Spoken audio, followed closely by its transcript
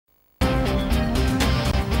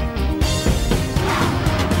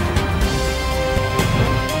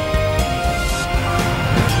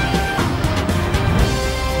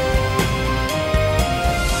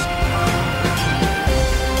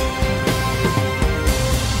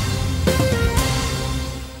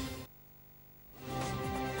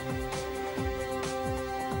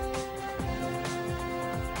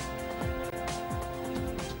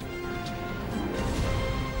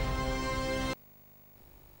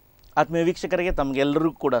ಆತ್ಮೀಯ ವೀಕ್ಷಕರಿಗೆ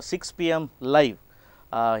ತಮಗೆಲ್ಲರಿಗೂ ಕೂಡ 6 PM ಲೈವ್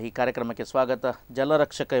ಈ ಕಾರ್ಯಕ್ರಮಕ್ಕೆ ಸ್ವಾಗತ.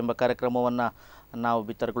 ಜಲರಕ್ಷಕ ಎಂಬ ಕಾರ್ಯಕ್ರಮವನ್ನು ನಾವು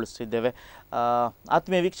ಬಿತ್ತರಗೊಳಿಸುತ್ತಿದ್ದೇವೆ.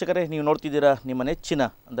 ಆತ್ಮೀಯ ವೀಕ್ಷಕರೇ, ನೀವು ನೋಡ್ತಿದ್ದೀರಾ ನಿಮ್ಮ ನೆಚ್ಚಿನ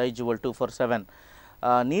ದೈಜಿವರ್ಲ್ಡ್ 247.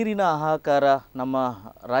 ನೀರಿನ ಹಾಹಾಕಾರ ನಮ್ಮ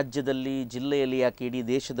ರಾಜ್ಯದಲ್ಲಿ, ಜಿಲ್ಲೆಯಲ್ಲಿ, ಯಾಕೆ ಇಡೀ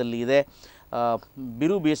ದೇಶದಲ್ಲಿ ಇದೆ.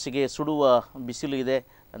 ಬಿರು ಬೇಸಿಗೆ, ಸುಡುವ ಬಿಸಿಲು ಇದೆ,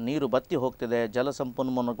 ನೀರು ಬತ್ತಿ ಹೋಗ್ತಿದೆ,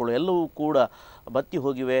 ಜಲಸಂಪನ್ಮೂಲಗಳು ಎಲ್ಲವೂ ಕೂಡ ಬತ್ತಿ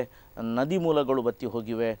ಹೋಗಿವೆ, ನದಿ ಮೂಲಗಳು ಬತ್ತಿ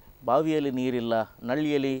ಹೋಗಿವೆ, ಬಾವಿಯಲ್ಲಿ ನೀರಿಲ್ಲ,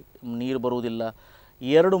 ನಳ್ಳಿಯಲ್ಲಿ ನೀರು ಬರುವುದಿಲ್ಲ.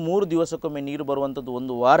 2-3 ದಿವಸಕ್ಕೊಮ್ಮೆ ನೀರು ಬರುವಂಥದ್ದು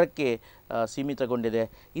 1 ವಾರಕ್ಕೆ ಸೀಮಿತಗೊಂಡಿದೆ.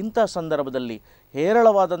 ಇಂಥ ಸಂದರ್ಭದಲ್ಲಿ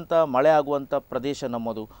ಹೇರಳವಾದಂಥ ಮಳೆ ಆಗುವಂಥ ಪ್ರದೇಶ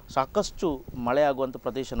ನಮ್ಮದು, ಸಾಕಷ್ಟು ಮಳೆ ಆಗುವಂಥ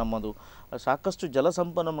ಪ್ರದೇಶ ನಮ್ಮದು, ಸಾಕಷ್ಟು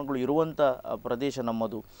ಜಲಸಂಪನ್ಮೂಲಗಳು ಇರುವಂಥ ಪ್ರದೇಶ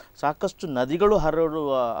ನಮ್ಮದು, ಸಾಕಷ್ಟು ನದಿಗಳು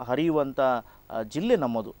ಹರಿಯುವಂಥ ಜಿಲ್ಲೆ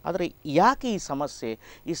ನಮ್ಮದು. ಆದರೆ ಯಾಕೆ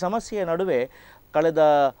ಈ ಸಮಸ್ಯೆಯ ನಡುವೆ ಕಳೆದ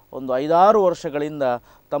ಒಂದು 5-6 ವರ್ಷಗಳಿಂದ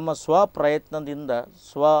ತಮ್ಮ ಸ್ವಪ್ರಯತ್ನದಿಂದ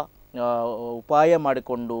ಉಪಾಯ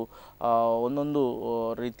ಮಾಡಿಕೊಂಡು ಒಂದೊಂದು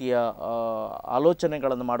ರೀತಿಯ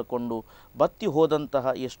ಆಲೋಚನೆಗಳನ್ನು ಮಾಡಿಕೊಂಡು ಬತ್ತಿ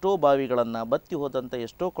ಹೋದಂತಹ ಎಷ್ಟೋ ಬಾವಿಗಳನ್ನು, ಬತ್ತಿ ಹೋದಂಥ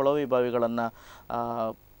ಎಷ್ಟೋ ಕೊಳವೆ ಬಾವಿಗಳನ್ನು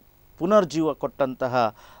ಪುನರ್ಜೀವ ಕೊಟ್ಟಂತಹ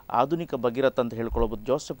ಆಧುನಿಕ ಭಗೀರಥ ಅಂತ ಹೇಳ್ಕೊಳ್ಬೋದು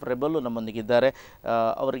ಜೋಸೆಫ್ ರೆಬೆಲ್ಲೋ ನಮ್ಮೊಂದಿಗಿದ್ದಾರೆ.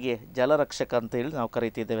 ಅವರಿಗೆ ಜಲರಕ್ಷಕ ಅಂತ ಹೇಳಿ ನಾವು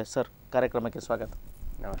ಕರೀತಿದ್ದೇವೆ. ಸರ್, ಕಾರ್ಯಕ್ರಮಕ್ಕೆ ಸ್ವಾಗತ.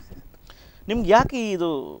 ನಮಸ್ತೆ. ನಿಮ್ಗೆ ಯಾಕೆ ಇದು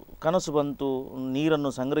ಕನಸು ಬಂತು, ನೀರನ್ನು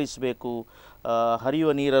ಸಂಗ್ರಹಿಸಬೇಕು,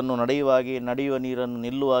 ಹರಿಯುವ ನೀರನ್ನು ನಡೆಯುವ ನೀರನ್ನು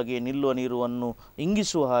ನಿಲ್ಲುವ ನೀರನ್ನು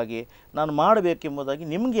ಇಂಗಿಸುವ ಹಾಗೆ ನಾನು ಮಾಡಬೇಕೆಂಬುದಾಗಿ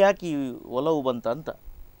ನಿಮ್ಗೆ ಯಾಕೆ ಈ ಒಲವು ಬಂತ ಅಂತ?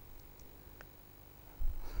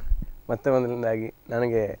 ಮತ್ತೆ ಮೊದಲನೇದಾಗಿ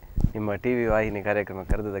ನನಗೆ ನಿಮ್ಮ ಟಿ ವಿ ವಾಹಿನಿ ಕಾರ್ಯಕ್ರಮ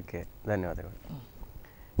ಕರೆದದಕ್ಕೆ ಧನ್ಯವಾದಗಳು.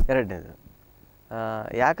 ಎರಡನೇದು,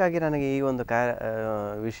 ಯಾಕಾಗಿ ನನಗೆ ಈ ಒಂದು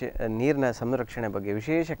ನೀರಿನ ಸಂರಕ್ಷಣೆ ಬಗ್ಗೆ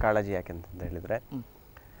ವಿಶೇಷ ಕಾಳಜಿ ಯಾಕೆ ಅಂತ ಹೇಳಿದರೆ,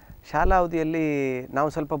 ಶಾಲಾ ಅವಧಿಯಲ್ಲಿ ನಾವು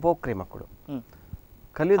ಸ್ವಲ್ಪ ಬೋಕ್ರಿ ಮಕ್ಕಳು,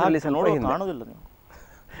 ಕಲಿಯೋದ್ರಲ್ಲಿ ಸ್ವಲ್ಪ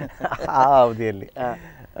ಆ ಅವಧಿಯಲ್ಲಿ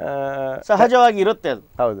ಸಹಜವಾಗಿ ಇರುತ್ತೆ ಅದು.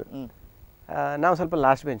 ಹೌದು, ನಾವು ಸ್ವಲ್ಪ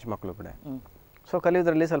ಲಾಸ್ಟ್ ಬೆಂಚ್ ಮಕ್ಕಳು ಕೂಡ. ಸೊ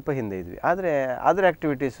ಕಲಿಯೋದ್ರಲ್ಲಿ ಸ್ವಲ್ಪ ಹಿಂದೆ ಇದ್ವಿ. ಆದರೆ ಅದರ್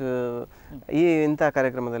ಆ್ಯಕ್ಟಿವಿಟೀಸು ಇಂಥ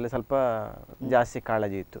ಕಾರ್ಯಕ್ರಮದಲ್ಲಿ ಸ್ವಲ್ಪ ಜಾಸ್ತಿ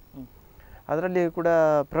ಕಾಳಜಿ ಇತ್ತು. ಅದರಲ್ಲಿ ಕೂಡ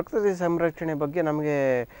ಪ್ರಕೃತಿ ಸಂರಕ್ಷಣೆ ಬಗ್ಗೆ ನಮಗೆ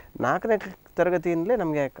 4ನೇ ತರಗತಿಯಿಂದಲೇ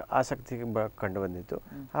ನಮಗೆ ಆಸಕ್ತಿ ಕಂಡು ಬಂದಿತ್ತು.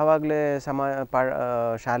 ಆವಾಗಲೇ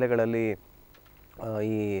ಶಾಲೆಗಳಲ್ಲಿ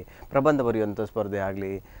ಈ ಪ್ರಬಂಧ ಬರೆಯುವಂಥ ಸ್ಪರ್ಧೆ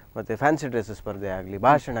ಆಗಲಿ, ಮತ್ತು ಫ್ಯಾನ್ಸಿ ಡ್ರೆಸ್ ಸ್ಪರ್ಧೆ ಆಗಲಿ,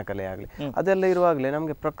 ಭಾಷಣ ಕಲೆ ಆಗಲಿ, ಅದೆಲ್ಲ ಇರುವಾಗಲೇ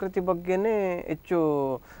ನಮಗೆ ಪ್ರಕೃತಿ ಬಗ್ಗೆನೇ ಹೆಚ್ಚು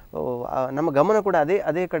ನಮ್ಮ ಗಮನ ಕೂಡ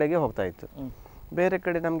ಅದೇ ಕಡೆಗೆ ಹೋಗ್ತಾ ಇತ್ತು. ಬೇರೆ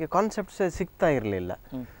ಕಡೆ ನಮಗೆ ಕಾನ್ಸೆಪ್ಟ್ಸೇ ಸಿಗ್ತಾ ಇರಲಿಲ್ಲ.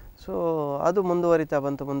 ಸೊ ಅದು ಮುಂದುವರಿತಾ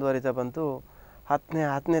ಬಂತು.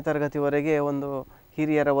 10ನೇ ತರಗತಿವರೆಗೆ ಒಂದು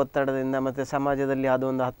ಹಿರಿಯರ ಒತ್ತಡದಿಂದ ಮತ್ತು ಸಮಾಜದಲ್ಲಿ ಅದು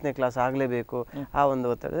ಒಂದು 10ನೇ ಕ್ಲಾಸ್ ಆಗಲೇಬೇಕು, ಆ ಒಂದು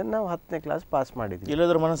ಒತ್ತಡದಿಂದ ನಾವು 10ನೇ ಕ್ಲಾಸ್ ಪಾಸ್ ಮಾಡಿದ್ವಿ.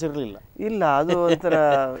 ಇಲ್ಲದ್ರ ಮನಸ್ಸಿರಲಿಲ್ಲ. ಇಲ್ಲ, ಅದು ಒಂಥರ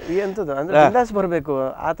ಎಂಥದ್ದು ಅಂದರೆ ಬಿಂದಾಸ್ ಬರಬೇಕು,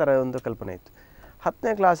 ಆ ಥರ ಒಂದು ಕಲ್ಪನೆ ಇತ್ತು.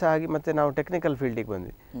 10ನೇ ಕ್ಲಾಸ್ ಆಗಿ ಮತ್ತೆ ನಾವು ಟೆಕ್ನಿಕಲ್ ಫೀಲ್ಡಿಗೆ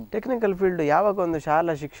ಬಂದ್ವಿ. ಟೆಕ್ನಿಕಲ್ ಫೀಲ್ಡ್ ಯಾವಾಗ ಒಂದು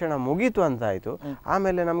ಶಾಲಾ ಶಿಕ್ಷಣ ಮುಗೀತು ಅಂತ ಆಯಿತು,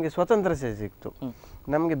 ಆಮೇಲೆ ನಮಗೆ ಸ್ವತಂತ್ರತೆ ಸಿಕ್ತು.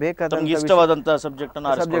 ನಮಗೆ ಬೇಕಾದಂಥ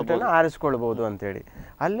ಸಬ್ಜೆಕ್ಟನ್ನು ಆರಿಸ್ಕೊಳ್ಬೋದು ಅಂತೇಳಿ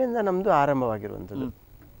ಅಲ್ಲಿಂದ ನಮ್ಮದು ಆರಂಭವಾಗಿರುವಂಥದ್ದು.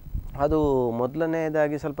 ಅದು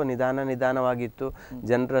ಮೊದಲನೇದಾಗಿ ಸ್ವಲ್ಪ ನಿಧಾನವಾಗಿತ್ತು.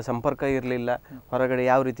 ಜನರ ಸಂಪರ್ಕ ಇರಲಿಲ್ಲ, ಹೊರಗಡೆ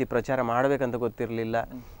ಯಾವ ರೀತಿ ಪ್ರಚಾರ ಮಾಡಬೇಕಂತ ಗೊತ್ತಿರಲಿಲ್ಲ.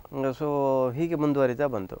 ಸೊ ಹೀಗೆ ಮುಂದುವರಿತಾ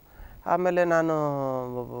ಬಂತು. ಆಮೇಲೆ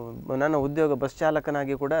ನನ್ನ ಉದ್ಯೋಗ ಬಸ್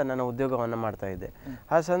ಚಾಲಕನಾಗಿ ಕೂಡ ನನ್ನ ಉದ್ಯೋಗವನ್ನು ಮಾಡ್ತಾಯಿದ್ದೆ.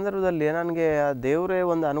 ಆ ಸಂದರ್ಭದಲ್ಲಿ ನನಗೆ ದೇವರೇ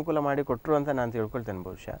ಒಂದು ಅನುಕೂಲ ಮಾಡಿ ಕೊಟ್ಟರು ಅಂತ ನಾನು ತಿಳ್ಕೊಳ್ತೇನೆ.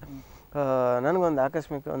 ಬಹುಶಃ ನನಗೊಂದು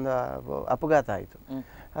ಆಕಸ್ಮಿಕ ಒಂದು ಅಪಘಾತ ಆಯಿತು.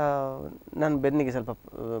 ನನ್ನ ಬೆನ್ನಿಗೆ ಸ್ವಲ್ಪ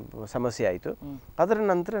ಸಮಸ್ಯೆ ಆಯಿತು. ಅದರ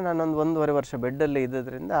ನಂತರ ನಾನೊಂದು 1.5 ವರ್ಷ ಬೆಡ್ಡಲ್ಲೇ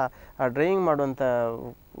ಇದ್ದದ್ರಿಂದ ಆ ಡ್ರೈವಿಂಗ್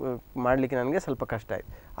ಮಾಡಲಿಕ್ಕೆ ನನಗೆ ಸ್ವಲ್ಪ ಕಷ್ಟ ಆಯಿತು.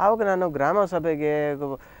 ಆವಾಗ ನಾನು ಗ್ರಾಮ ಸಭೆಗೆ,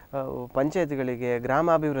 ಪಂಚಾಯತ್ಗಳಿಗೆ,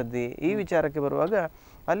 ಗ್ರಾಮಾಭಿವೃದ್ಧಿ ಈ ವಿಚಾರಕ್ಕೆ ಬರುವಾಗ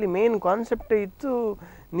ಅಲ್ಲಿ ಮೇನ್ ಕಾನ್ಸೆಪ್ಟೇ ಇತ್ತು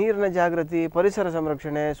ನೀರಿನ ಜಾಗೃತಿ, ಪರಿಸರ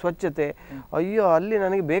ಸಂರಕ್ಷಣೆ, ಸ್ವಚ್ಛತೆ. ಅಯ್ಯೋ, ಅಲ್ಲಿ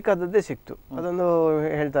ನನಗೆ ಬೇಕಾದದ್ದೇ ಸಿಕ್ತು. ಅದೊಂದು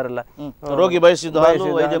ಹೇಳ್ತಾರಲ್ಲ, ರೋಗಿ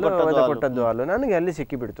ಕೊಟ್ಟದ್ದು ಹಾಲು ನನಗೆ ಅಲ್ಲಿ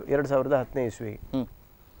ಸಿಕ್ಕಿಬಿಡ್ತು 2010ನೇ ಇಸ್ವಿ.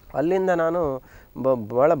 ಅಲ್ಲಿಂದ ನಾನು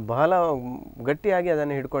ಬಹಳ ಗಟ್ಟಿಯಾಗಿ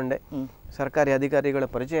ಅದನ್ನು ಹಿಡ್ಕೊಂಡೆ. ಸರ್ಕಾರಿ ಅಧಿಕಾರಿಗಳ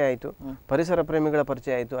ಪರಿಚಯ ಆಯಿತು, ಪರಿಸರ ಪ್ರೇಮಿಗಳ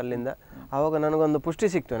ಪರಿಚಯ ಆಯಿತು ಅಲ್ಲಿಂದ. ಆವಾಗ ನನಗೊಂದು ಪುಷ್ಟಿ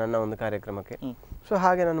ಸಿಕ್ತು ನನ್ನ ಒಂದು ಕಾರ್ಯಕ್ರಮಕ್ಕೆ. ಸೊ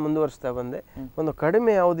ಹಾಗೆ ನಾನು ಮುಂದುವರಿಸ್ತಾ ಬಂದೆ. ಒಂದು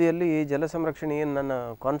ಕಡಿಮೆ ಅವಧಿಯಲ್ಲಿ ಜಲ ಸಂರಕ್ಷಣೆ ಏನು ನನ್ನ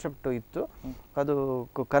ಕಾನ್ಸೆಪ್ಟು ಇತ್ತು, ಅದು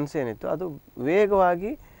ಕನಸೇನಿತ್ತು, ಅದು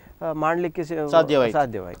ವೇಗವಾಗಿ ಮಾಡಲಿಕ್ಕೆ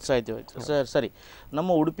ಸಾಧ್ಯವಾಯಿತು. ಸರಿ,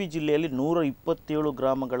 ನಮ್ಮ ಉಡುಪಿ ಜಿಲ್ಲೆಯಲ್ಲಿ 127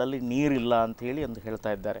 ಗ್ರಾಮಗಳಲ್ಲಿ ನೀರಿಲ್ಲ ಅಂತ ಹೇಳಿ ಅಂತ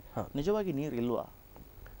ಹೇಳ್ತಾ ಇದ್ದಾರೆ. ನಿಜವಾಗಿ ನೀರಿಲ್ವಾ?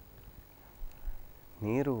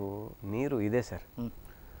 ನೀರು ಇದೆ ಸರ್.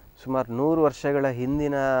 ಸುಮಾರು 100 ವರ್ಷಗಳ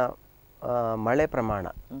ಹಿಂದಿನ ಮಳೆ ಪ್ರಮಾಣ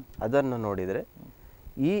ಅದನ್ನು ನೋಡಿದರೆ,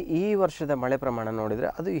 ಈ ವರ್ಷದ ಮಳೆ ಪ್ರಮಾಣ ನೋಡಿದರೆ,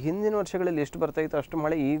 ಅದು ಹಿಂದಿನ ವರ್ಷಗಳಲ್ಲಿ ಎಷ್ಟು ಬರ್ತಾ ಇತ್ತು ಅಷ್ಟು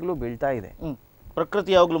ಮಳೆ ಈಗಲೂ ಬೀಳ್ತಾ ಇದೆ.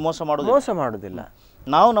 ಪ್ರಕೃತಿ ಯಾವಾಗಲೂ ಮೋಸ ಮಾಡೋದಿಲ್ಲ.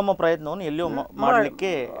 ನಾವು ನಮ್ಮ ಪ್ರಯತ್ನವನ್ನು ಎಲ್ಲಿಯೋ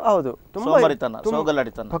ಮಾಡಲಿಕ್ಕೆ ಹೌದು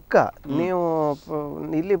ಸೋಗಲಾಡಿತನ ಪಕ್ಕ. ನೀವು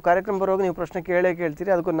ಇಲ್ಲಿ ಕಾರ್ಯಕ್ರಮ ಬರುವಾಗ ನೀವು ಪ್ರಶ್ನೆ ಕೇಳ್ತೀರಿ,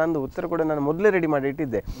 ಅದಕ್ಕೂ ನಂದು ಉತ್ತರ ಕೂಡ ನಾನು ಮೊದಲೇ ರೆಡಿ ಮಾಡಿ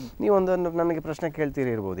ಇಟ್ಟಿದ್ದೆ. ನೀವೊಂದನ್ನು ನನಗೆ ಪ್ರಶ್ನೆ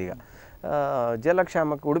ಕೇಳ್ತೀರಿ ಇರ್ಬೋದು. ಈಗ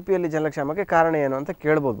ಜಲಕ್ಷಾಮಕ್ಕೆ, ಉಡುಪಿಯಲ್ಲಿ ಜಲಕ್ಷಾಮಕ್ಕೆ ಕಾರಣ ಏನು ಅಂತ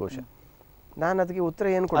ಕೇಳ್ಬೋದು ಬಹುಶಃ. ನಾನು ಅದಕ್ಕೆ ಉತ್ತರ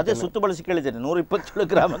ಏನು ಕೊಡ್ತೇನೆ, ಸುತ್ತು ಬಳಸಿ ಕೇಳಿದ್ದೇನೆ, 127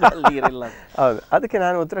 ಗ್ರಾಮಗಳಲ್ಲಿ ನೀರಿಲ್ಲ. ಹೌದು, ಅದಕ್ಕೆ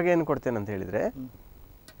ನಾನು ಉತ್ತರ ಏನು ಕೊಡ್ತೇನೆ ಅಂತ ಹೇಳಿದರೆ,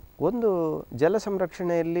 ಒಂದು ಜಲ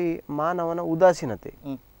ಸಂರಕ್ಷಣೆಯಲ್ಲಿ ಮಾನವನ ಉದಾಸೀನತೆ,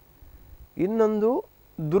 ಇನ್ನೊಂದು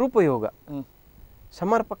ದುರುಪಯೋಗ,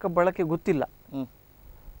 ಸಮರ್ಪಕ ಬಳಕೆ ಗೊತ್ತಿಲ್ಲ.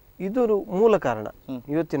 ಇದು ಮೂಲ ಕಾರಣ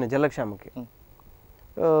ಇವತ್ತಿನ ಜಲಕ್ಷಾಮಕ್ಕೆ.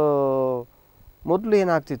 ಮೊದಲು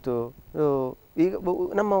ಏನಾಗ್ತಿತ್ತು, ಈಗ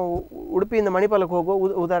ನಮ್ಮ ಉಡುಪಿಯಿಂದ ಮಣಿಪಾಲಕ್ಕೆ ಹೋಗುವ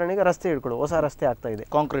ಉದಾಹರಣೆಗೆ ರಸ್ತೆ ಹಿಡ್ಕೊಳ್ಳು, ಹೊಸ ರಸ್ತೆ ಆಗ್ತಾ ಇದೆ,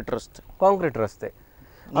 ಕಾಂಕ್ರೀಟ್ ರಸ್ತೆ.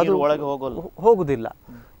 ಅದು ಒಳಗೆ ಹೋಗುದಿಲ್ಲ.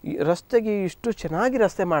 ರಸ್ತೆಗೆ ಇಷ್ಟು ಚೆನ್ನಾಗಿ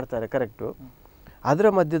ರಸ್ತೆ ಮಾಡ್ತಾರೆ, ಕರೆಕ್ಟು. ಅದರ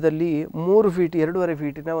ಮಧ್ಯದಲ್ಲಿ 3 ಫೀಟ್ 2.5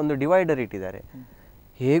 ಫೀಟಿನ ಒಂದು ಡಿವೈಡರ್ ಇಟ್ಟಿದ್ದಾರೆ.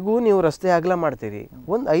 ಹೇಗೂ ನೀವು ರಸ್ತೆ ಅಗಲ ಮಾಡ್ತೀರಿ,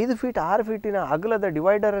 ಒಂದು 5 ಫೀಟ್ 6 ಫೀಟಿನ ಅಗಲದ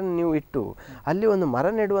ಡಿವೈಡರನ್ನು ನೀವು ಇಟ್ಟು ಅಲ್ಲಿ ಒಂದು ಮರ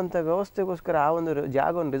ನೆಡುವಂಥ ವ್ಯವಸ್ಥೆಗೋಸ್ಕರ ಆ ಒಂದು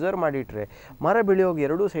ಜಾಗವನ್ನು ರಿಸರ್ವ್ ಮಾಡಿಟ್ರೆ ಮರ ಬೆಳೆಯೋಗಿ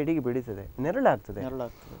ಎರಡೂ ಸೈಡಿಗೆ ಬೆಳೀತದೆ, ನೆರಳಾಗ್ತದೆ,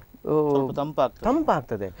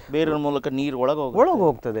 ತಂಪಾಗ್ತದೆ, ಬೇರಿನ ಮೂಲಕ ನೀರು ಒಳಗೆ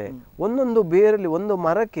ಹೋಗ್ತದೆ. ಒಂದೊಂದು ಬೇರಲ್ಲಿ, ಒಂದು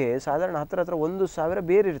ಮರಕ್ಕೆ ಸಾಧಾರಣ ಹತ್ರ 1,000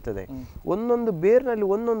 ಬೇರು ಇರ್ತದೆ. ಒಂದೊಂದು ಬೇರಿನಲ್ಲಿ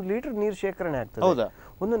 1 ಲೀಟರ್ ನೀರು ಶೇಖರಣೆ ಆಗ್ತದೆ,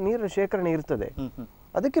 ಒಂದೊಂದು ನೀರಿನ ಶೇಖರಣೆ ಇರ್ತದೆ.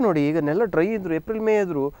 ಅದಕ್ಕೆ ನೋಡಿ, ಈಗ ನೆಲ ಡ್ರೈ ಇದ್ರು, ಏಪ್ರಿಲ್ ಮೇ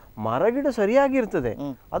ಇದ್ರು ಮರಗಿಡ ಸರಿಯಾಗಿರ್ತದೆ,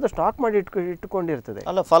 ಅದು ಸ್ಟಾಕ್ ಮಾಡಿ ಇಟ್ಟುಕೊಂಡಿರ್ತದೆ.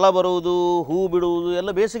 ಅಲ್ಲ, ಫಲ ಬರುವುದು, ಹೂ ಬಿಡುವುದು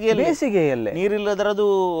ಎಲ್ಲ ಬೇಸಿಗೆಯಲ್ಲೇ, ನೀರಿಲ್ಲದ್ರೆ ಅದು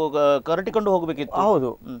ಕರಟಿಕೊಂಡು ಹೋಗಬೇಕಿತ್ತು.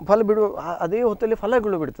 ಹೌದು, ಫಲ ಬಿಡುವ ಅದೇ ಹೊತ್ತಲ್ಲಿ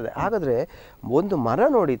ಫಲಗಳು ಬಿಡ್ತದೆ. ಹಾಗಾದ್ರೆ ಒಂದು ಮರ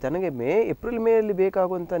ನೋಡಿ ತನಗೆ ಏಪ್ರಿಲ್ ಮೇ ಅಲ್ಲಿ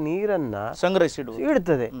ಬೇಕಾಗುವಂತ ನೀರನ್ನ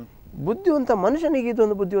ಇಡ್ತದೆ. ಬುದ್ಧಿವಂತ ಮನುಷ್ಯನಿಗೆ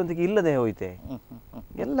ಇದೊಂದು ಬುದ್ಧಿವಂತಿಕೆ ಇಲ್ಲದೆ ಹೋಯ್ತೆ.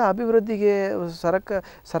 ಎಲ್ಲ ಅಭಿವೃದ್ಧಿಗೆ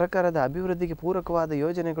ಸರ್ಕಾರದ ಅಭಿವೃದ್ಧಿಗೆ ಪೂರಕವಾದ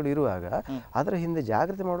ಯೋಜನೆಗಳು ಇರುವಾಗ ಅದರ ಹಿಂದೆ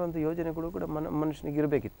ಜಾಗ್ರತೆ ಮಾಡುವಂಥ ಯೋಜನೆಗಳು ಕೂಡ ಮನುಷ್ಯನಿಗೆ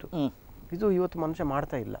ಇರಬೇಕಿತ್ತು. ಇದು ಇವತ್ತು ಮನುಷ್ಯ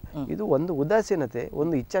ಮಾಡ್ತಾ ಇಲ್ಲ. ಇದು ಒಂದು ಉದಾಸೀನತೆ,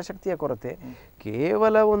 ಒಂದು ಇಚ್ಛಾಶಕ್ತಿಯ ಕೊರತೆ.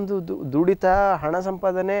 ಕೇವಲ ಒಂದು ದುಡಿತ, ಹಣ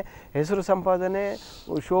ಸಂಪಾದನೆ, ಹೆಸರು ಸಂಪಾದನೆ,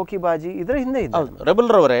 ಶೋಕಿಬಾಜಿ ಇದರ ಹಿಂದೆ ಇದೆ.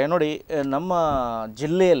 ರೆಬೆಲ್ರವರೇ ನೋಡಿ, ನಮ್ಮ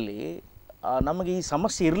ಜಿಲ್ಲೆಯಲ್ಲಿ ನಮಗೆ ಈ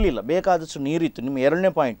ಸಮಸ್ಯೆ ಇರಲಿಲ್ಲ, ಬೇಕಾದಷ್ಟು ನೀರಿತ್ತು. ನಿಮ್ಮ 2ನೇ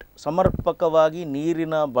ಪಾಯಿಂಟ್, ಸಮರ್ಪಕವಾಗಿ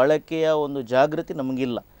ನೀರಿನ ಬಳಕೆಯ ಒಂದು ಜಾಗೃತಿ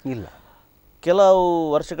ನಮಗಿಲ್ಲ. ಕೆಲವು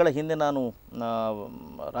ವರ್ಷಗಳ ಹಿಂದೆ ನಾನು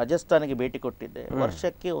ರಾಜಸ್ಥಾನಿಗೆ ಭೇಟಿ ಕೊಟ್ಟಿದ್ದೆ.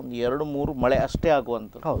 ವರ್ಷಕ್ಕೆ ಒಂದು 2-3 ಮಳೆ ಅಷ್ಟೇ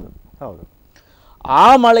ಆಗುವಂಥದ್ದು. ಹೌದು. ಆ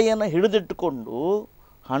ಮಳೆಯನ್ನು ಹಿಡಿದಿಟ್ಟುಕೊಂಡು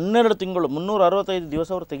 12 ತಿಂಗಳು 365 ದಿವಸ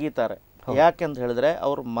ಅವರು ತೆಗೀತಾರೆ. ಯಾಕೆ ಅಂತ ಹೇಳಿದ್ರೆ,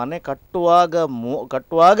 ಅವರು ಮನೆ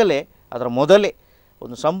ಕಟ್ಟುವಾಗಲೇ ಅದರ ಮೊದಲೇ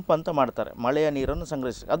ಒಂದು ಸಂಪ್ ಅಂತ ಮಾಡ್ತಾರೆ, ಮಳೆಯ ನೀರನ್ನು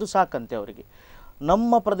ಸಂಗ್ರಹಿಸಿ, ಅದು ಸಾಕಂತೆ ಅವರಿಗೆ.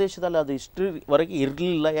 ನಮ್ಮ ಪ್ರದೇಶದಲ್ಲಿ ಅದು ಇಷ್ಟರವರೆಗೆ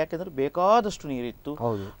ಇರಲಿಲ್ಲ, ಯಾಕೆಂದರೆ ಬೇಕಾದಷ್ಟು ನೀರಿತ್ತು.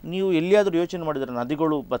 ನೀವು ಎಲ್ಲಿಯಾದರೂ ಯೋಚನೆ ಮಾಡಿದರೆ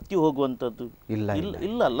ನದಿಗಳು ಬತ್ತಿ ಹೋಗುವಂಥದ್ದು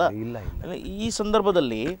ಇಲ್ಲ. ಈ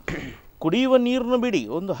ಸಂದರ್ಭದಲ್ಲಿ ಕುಡಿಯುವ ನೀರನ್ನು ಬಿಡಿ,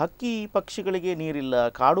 ಒಂದು ಹಕ್ಕಿ ಪಕ್ಷಿಗಳಿಗೆ ನೀರಿಲ್ಲ,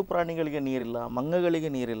 ಕಾಡು ಪ್ರಾಣಿಗಳಿಗೆ ನೀರಿಲ್ಲ, ಮಂಗಗಳಿಗೆ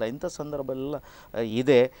ನೀರಿಲ್ಲ. ಇಂಥ ಸಂದರ್ಭ ಎಲ್ಲ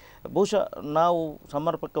ಇದೆ. ಬಹುಶಃ ನಾವು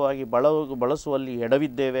ಸಮರ್ಪಕವಾಗಿ ಬಳಸುವಲ್ಲಿ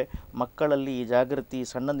ಎಡವಿದ್ದೇವೆ. ಮಕ್ಕಳಲ್ಲಿ ಈ ಜಾಗೃತಿ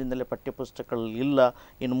ಸಣ್ಣದಿಂದಲೇ ಪಠ್ಯಪುಸ್ತಕಗಳಲ್ಲಿ ಇಲ್ಲ.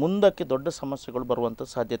 ಇನ್ನು ಮುಂದಕ್ಕೆ ದೊಡ್ಡ ಸಮಸ್ಯೆಗಳು ಬರುವಂಥ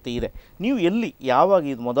ಸಾಧ್ಯತೆ ಇದೆ. ನೀವು ಯಾವಾಗ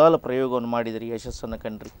ಇದು ಮೊದಲ ಪ್ರಯೋಗವನ್ನು ಮಾಡಿದಿರಿ, ಯಶಸ್ಸನ್ನು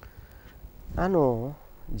ಕಂಡ್ರಿ? ನಾನು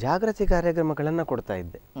ಜಾಗೃತಿ ಕಾರ್ಯಕ್ರಮಗಳನ್ನು ಕೊಡ್ತಾ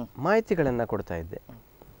ಇದ್ದೆ, ಮಾಹಿತಿಗಳನ್ನು ಕೊಡ್ತಾ ಇದ್ದೆ.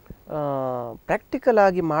 ಪ್ರಾಕ್ಟಿಕಲ್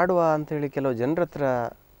ಆಗಿ ಮಾಡುವ ಅಂಥೇಳಿ ಕೆಲವು ಜನರ ಹತ್ರ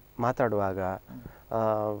ಮಾತಾಡುವಾಗ,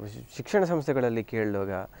 ಶಿಕ್ಷಣ ಸಂಸ್ಥೆಗಳಲ್ಲಿ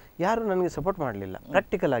ಕೇಳುವಾಗ ಯಾರೂ ನನಗೆ ಸಪೋರ್ಟ್ ಮಾಡಲಿಲ್ಲ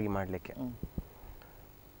ಪ್ರಾಕ್ಟಿಕಲ್ ಆಗಿ ಮಾಡಲಿಕ್ಕೆ.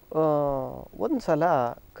 ಒಂದು ಸಲ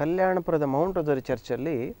ಕಲ್ಯಾಣಪುರದ ಮೌಂಟ್ ರೋಸರಿ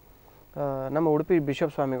ಚರ್ಚಲ್ಲಿ ನಮ್ಮ ಉಡುಪಿ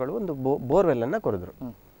ಬಿಷಪ್ ಸ್ವಾಮಿಗಳು ಒಂದು ಬೋರ್ವೆಲ್ಲನ್ನು ಕೊರೆದ್ರು.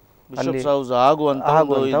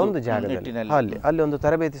 ಒಂದು ಜಾಗದಲ್ಲಿ ಅಲ್ಲಿ ಒಂದು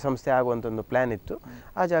ತರಬೇತಿ ಸಂಸ್ಥೆ ಆಗುವಂಥ ಒಂದು ಪ್ಲ್ಯಾನ್ ಇತ್ತು.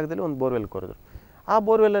 ಆ ಜಾಗದಲ್ಲಿ ಒಂದು ಬೋರ್ವೆಲ್ ಕೊರೆದ್ರು. ಆ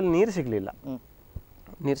ಬೋರ್ವೆಲ್ಲಲ್ಲಿ ನೀರು ಸಿಗಲಿಲ್ಲ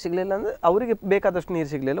ಅಂದರೆ ಅವರಿಗೆ ಬೇಕಾದಷ್ಟು ನೀರು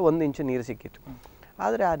ಸಿಗಲಿಲ್ಲ, 1 ಇಂಚು ನೀರು ಸಿಕ್ಕಿತ್ತು.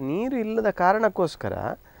 ಆದರೆ ಆ ನೀರು ಇಲ್ಲದ ಕಾರಣಕ್ಕೋಸ್ಕರ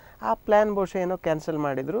ಆ ಪ್ಲ್ಯಾನ್ ಬಹುಶಃ ಏನೋ ಕ್ಯಾನ್ಸಲ್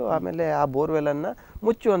ಮಾಡಿದರು. ಆಮೇಲೆ ಆ ಬೋರ್ವೆಲ್ಲನ್ನು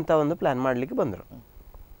ಮುಚ್ಚುವಂಥ ಒಂದು ಪ್ಲ್ಯಾನ್ ಮಾಡಲಿಕ್ಕೆ ಬಂದರು.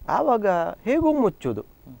 ಆವಾಗ ಹೇಗೂ ಮುಚ್ಚೋದು,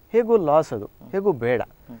 ಹೇಗೂ ಲಾಸ್, ಅದು ಹೇಗೂ ಬೇಡ.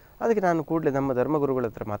 ಅದಕ್ಕೆ ನಾನು ಕೂಡಲೇ ನಮ್ಮ ಧರ್ಮಗುರುಗಳ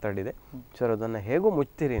ಹತ್ರ ಮಾತಾಡಿದೆ, ಸರ್ ಅದನ್ನು ಹೇಗೂ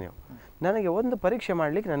ಮುಚ್ತೀರಿ ನೀವು, ನನಗೆ ಒಂದು ಪರೀಕ್ಷೆ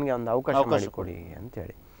ಮಾಡಲಿಕ್ಕೆ ನನಗೆ ಒಂದು ಅವಕಾಶ ಮಾಡಿಕೊಡಿ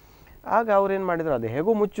ಅಂತೇಳಿ. ಆಗ ಅವ್ರೇನು ಮಾಡಿದರು, ಅದು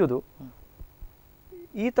ಹೇಗೂ ಮುಚ್ಚೋದು,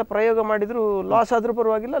 ಈತ ಪ್ರಯೋಗ ಮಾಡಿದರೂ ಲಾಸ್ ಆದರೂ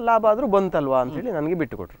ಪರವಾಗಿಲ್ಲ, ಲಾಭ ಆದರೂ ಬಂತಲ್ವಾ ಅಂಥೇಳಿ ನನಗೆ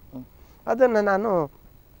ಬಿಟ್ಟುಕೊಟ್ರು. ಅದನ್ನು ನಾನು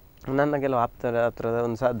ನನ್ನ ಕೆಲವು ಆಪ್ತರ ಹತ್ರದ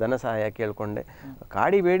ಒಂದು ಧನ ಸಹಾಯ ಕೇಳಿಕೊಂಡೆ,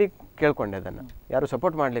 ಬೇಡಿ ಕೇಳಿಕೊಂಡೆ. ಅದನ್ನು ಯಾರು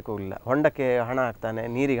ಸಪೋರ್ಟ್ ಮಾಡಲಿಕ್ಕೆ ಹೋಗಲಿಲ್ಲ. ಹೊಂಡಕ್ಕೆ ಹಣ ಹಾಕ್ತಾನೆ,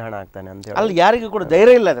 ನೀರಿಗೆ ಹಣ ಹಾಕ್ತಾನೆ ಅಂತ ಹೇಳಿ ಅಲ್ಲಿ ಯಾರಿಗೂ ಕೂಡ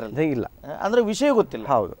ಧೈರ್ಯ ಇಲ್ಲ, ಇಲ್ಲ ಅಂದರೆ ವಿಷಯ ಗೊತ್ತಿಲ್ಲ.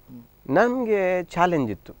 ಹೌದು, ನನಗೆ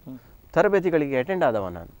ಚಾಲೆಂಜ್ ಇತ್ತು. ತರಬೇತಿಗಳಿಗೆ ಅಟೆಂಡ್ ಆದವ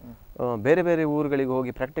ನಾನು, ಬೇರೆ ಬೇರೆ ಊರುಗಳಿಗೆ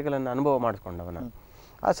ಹೋಗಿ ಪ್ರಾಕ್ಟಿಕಲನ್ನು ಅನುಭವ ಮಾಡಿಸ್ಕೊಂಡವ ನಾನು.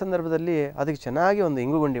 ಆ ಸಂದರ್ಭದಲ್ಲಿ ಅದಕ್ಕೆ ಚೆನ್ನಾಗಿ ಒಂದು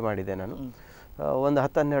ಇಂಗುಗುಂಡಿ ಮಾಡಿದೆ ನಾನು. ಒಂದು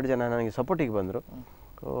 10-12 ಜನ ನನಗೆ ಸಪೋರ್ಟಿಗೆ ಬಂದರು.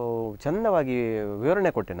 ಚಂದವಾಗಿ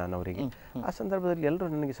ವಿವರಣೆ ಕೊಟ್ಟೆ ನಾನು ಅವರಿಗೆ. ಆ ಸಂದರ್ಭದಲ್ಲಿ ಎಲ್ಲರೂ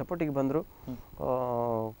ನನಗೆ ಸಪೋರ್ಟಿಗೆ ಬಂದರು.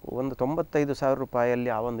 ಒಂದು 95,000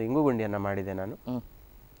 ರೂಪಾಯಿಯಲ್ಲಿ ಆ ಒಂದು ಇಂಗುಗುಂಡಿಯನ್ನು ಮಾಡಿದೆ ನಾನು.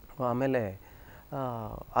 ಆಮೇಲೆ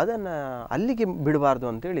ಅದನ್ನು ಅಲ್ಲಿಗೆ ಬಿಡಬಾರ್ದು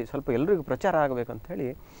ಅಂತೇಳಿ ಸ್ವಲ್ಪ ಎಲ್ರಿಗೂ ಪ್ರಚಾರ ಆಗಬೇಕಂತೇಳಿ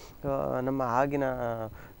ನಮ್ಮ ಆಗಿನ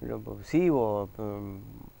CEO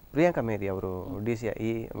ಪ್ರಿಯಾಂಕಾ ಮೇರಿ ಅವರು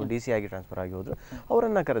ಡಿ ಸಿ ಆಗಿ ಟ್ರಾನ್ಸ್ಫರ್ ಆಗಿ ಹೋದರು.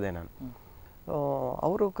 ಅವರನ್ನು ಕರೆದೆ ನಾನು.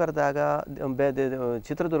 ಅವರು ಕರೆದಾಗ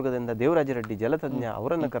ಚಿತ್ರದುರ್ಗದಿಂದ ದೇವರಾಜ ರೆಡ್ಡಿ ಜಲತಜ್ಞ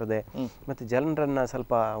ಅವರನ್ನು ಕರೆದೆ, ಮತ್ತು ಜನರನ್ನು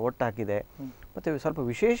ಸ್ವಲ್ಪ ಒಟ್ಟಾಕಿದೆ, ಮತ್ತು ಸ್ವಲ್ಪ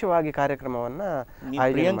ವಿಶೇಷವಾಗಿ ಕಾರ್ಯಕ್ರಮವನ್ನು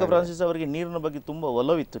ಪ್ರಿಯಾಂಕಾ ಫ್ರಾನ್ಸಿಸ್ ಅವರಿಗೆ ನೀರಿನ ಬಗ್ಗೆ ತುಂಬ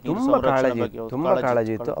ಒಲವಿತ್ತು, ತುಂಬ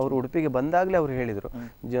ಕಾಳಜಿ ಇತ್ತು. ಅವರು ಉಡುಪಿಗೆ ಬಂದಾಗಲೇ ಅವರು ಹೇಳಿದರು,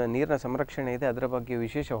 ನೀರಿನ ಸಂರಕ್ಷಣೆ ಇದೆ, ಅದರ ಬಗ್ಗೆ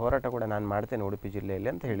ವಿಶೇಷ ಹೋರಾಟ ಕೂಡ ನಾನು ಮಾಡ್ತೇನೆ ಉಡುಪಿ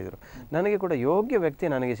ಜಿಲ್ಲೆಯಲ್ಲಿ ಅಂತ ಹೇಳಿದರು. ನನಗೆ ಕೂಡ ಯೋಗ್ಯ ವ್ಯಕ್ತಿ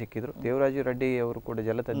ನನಗೆ ಸಿಕ್ಕಿದ್ರು. ದೇವರಾಜ ರೆಡ್ಡಿ ಅವರು ಕೂಡ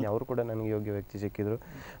ಜಲತಜ್ಞ, ಅವರು ಕೂಡ ನನಗೆ ಯೋಗ್ಯ ವ್ಯಕ್ತಿ ಸಿಕ್ಕಿದ್ರು.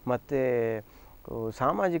 ಮತ್ತು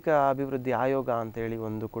ಸಾಮಾಜಿಕ ಅಭಿವೃದ್ಧಿ ಆಯೋಗ ಅಂತೇಳಿ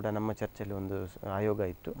ಒಂದು ಕೂಡ ನಮ್ಮ ಚರ್ಚಲ್ಲಿ ಒಂದು ಆಯೋಗ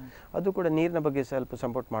ಇತ್ತು. ಅದು ಕೂಡ ನೀರಿನ ಬಗ್ಗೆ ಸ್ವಲ್ಪ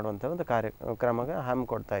ಸಪೋರ್ಟ್ ಮಾಡುವಂಥ ಒಂದು ಕಾರ್ಯಕ್ರಮಕ್ಕೆ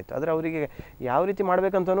ಹಮ್ಮಿಕೊಡ್ತಾ ಇತ್ತು. ಆದರೆ ಅವರಿಗೆ ಯಾವ ರೀತಿ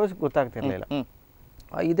ಮಾಡಬೇಕಂತನೂ ಗೊತ್ತಾಗ್ತಿರಲಿಲ್ಲ.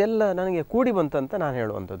 ಇದೆಲ್ಲ ನನಗೆ ಕೂಡಿ ಬಂತಂತ ನಾನು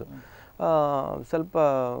ಹೇಳುವಂಥದ್ದು. ಸ್ವಲ್ಪ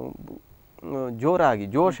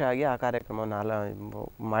ಜೋಶಾಗಿ ಆ ಕಾರ್ಯಕ್ರಮವನ್ನು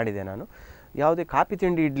ಮಾಡಿದೆ ನಾನು. ಯಾವುದೇ ಕಾಫಿ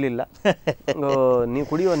ತಿಂಡಿ ಇಡಲಿಲ್ಲ, ನೀವು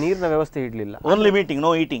ಕುಡಿಯುವ ನೀರಿನ ವ್ಯವಸ್ಥೆ ಇಡಲಿಲ್ಲ, ಓನ್ಲಿ ಮೀಟಿಂಗ್, ನೋ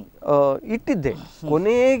ಈಟಿಂಗ್ ಇಟ್ಟಿದ್ದೆ.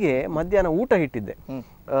 ಕೊನೆಗೆ ಮಧ್ಯಾಹ್ನ ಊಟ ಇಟ್ಟಿದ್ದೆ.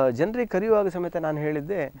 ಜನರಿಗೆ ಕರೆಯುವಾಗ ಸಮೇತ ನಾನು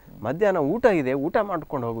ಹೇಳಿದ್ದೆ, ಮಧ್ಯಾಹ್ನ ಊಟ ಇದೆ, ಊಟ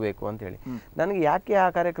ಮಾಡ್ಕೊಂಡು ಹೋಗಬೇಕು ಅಂತೇಳಿ. ನನಗೆ ಯಾಕೆ ಆ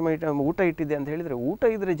ಕಾರ್ಯಕ್ರಮ ಊಟ ಇಟ್ಟಿದ್ದೆ ಅಂತ ಹೇಳಿದರೆ, ಊಟ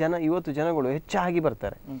ಇದ್ದರೆ ಇವತ್ತು ಜನಗಳು ಹೆಚ್ಚಾಗಿ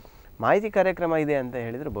ಬರ್ತಾರೆ. ಮಾಹಿತಿ ಕಾರ್ಯಕ್ರಮ ಇದೆ ಅಂತ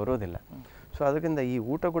ಹೇಳಿದರೆ ಬರೋದಿಲ್ಲ. ಸೊ ಅದರಿಂದ ಈ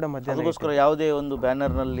ಊಟ ಕೂಡ ಅದಕ್ಕೋಸ್ಕರ ಯಾವುದೇ ಒಂದು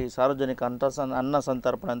ಬ್ಯಾನರ್ನಲ್ಲಿ ಸಾರ್ವಜನಿಕ ಅನ್ನ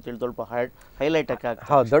ಸಂತರ್ಪಣೆ ಅಂತೇಳಿ ಸ್ವಲ್ಪ ಹೈಲೈಟ್ ಹಾಕಿ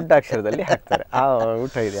ದೊಡ್ಡ ಅಕ್ಷರದಲ್ಲಿ ಹಾಕ್ತಾರೆ, ಆ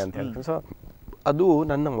ಊಟ ಇದೆ ಅಂತ ಹೇಳ್ತಾರೆ. ಸೊ ಅದು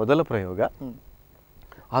ನನ್ನ ಮೊದಲ ಪ್ರಯೋಗ.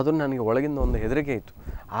 ಅದು ನನಗೆ ಒಳಗಿಂದ ಒಂದು ಹೆದರಿಕೆ ಇತ್ತು,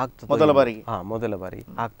 ಆಗ್ತದೆ ಮೊದಲ ಬಾರಿ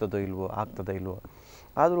ಆಗ್ತದೋ ಇಲ್ವೋ.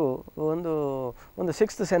 ಆದರೂ ಒಂದು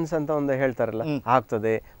ಸಿಕ್ಸ್ತ್ ಸೆನ್ಸ್ ಅಂತ ಒಂದು ಹೇಳ್ತಾರಲ್ಲ,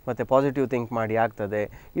 ಆಗ್ತದೆ, ಮತ್ತು ಪಾಸಿಟಿವ್ ಥಿಂಕ್ ಮಾಡಿ ಆಗ್ತದೆ,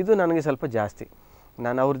 ಇದು ನನಗೆ ಸ್ವಲ್ಪ ಜಾಸ್ತಿ.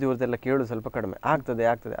 ನಾನು ಇವ್ರದ್ದೆಲ್ಲ ಕೇಳೋದು ಸ್ವಲ್ಪ ಕಡಿಮೆ. ಆಗ್ತದೆ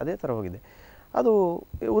ಅದೇ ಥರ ಹೋಗಿದೆ. ಅದು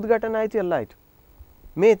ಉದ್ಘಾಟನೆ ಆಯಿತು, ಎಲ್ಲ ಆಯಿತು.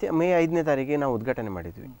 ಮೇ 5ನೇ ತಾರೀಕಿಗೆ ನಾವು ಉದ್ಘಾಟನೆ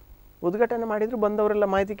ಮಾಡಿದ್ವಿ. ಉದ್ಘಾಟನೆ ಮಾಡಿದ್ರು, ಬಂದವರೆಲ್ಲ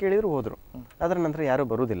ಮಾಹಿತಿ ಕೇಳಿದ್ರು, ಹೋದರು. ಅದರ ನಂತರ ಯಾರೂ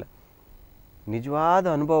ಬರುವುದಿಲ್ಲ. ನಿಜವಾದ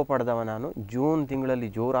ಅನುಭವ ಪಡೆದವ ನಾನು. ಜೂನ್ ತಿಂಗಳಲ್ಲಿ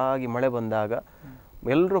ಜೋರಾಗಿ ಮಳೆ ಬಂದಾಗ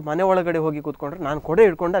ಎಲ್ಲರೂ ಮನೆ ಒಳಗಡೆ ಹೋಗಿ ಕೂತ್ಕೊಂಡ್ರೆ ನಾನು ಕೊಡೆ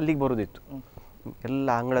ಹಿಡ್ಕೊಂಡು ಅಲ್ಲಿಗೆ ಬರೋದಿತ್ತು. ಎಲ್ಲ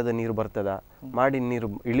ಅಂಗಳದ ನೀರು ಬರ್ತದ, ಮಾಡಿನ ನೀರು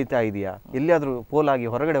ಇಳಿತಾ ಇದೆಯಾ, ಎಲ್ಲಿಯಾದರೂ ಪೋಲಾಗಿ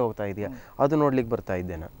ಹೊರಗಡೆ ಹೋಗ್ತಾ ಇದೆಯಾ, ಅದು ನೋಡ್ಲಿಕ್ಕೆ ಬರ್ತಾ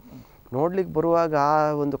ಇದ್ದೆ ನಾನು. ನೋಡ್ಲಿಕ್ಕೆ ಬರುವಾಗ ಆ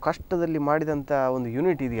ಒಂದು ಕಷ್ಟದಲ್ಲಿ ಮಾಡಿದಂಥ ಒಂದು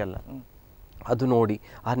ಯೂನಿಟ್ ಇದೆಯಲ್ಲ, ಅದು ನೋಡಿ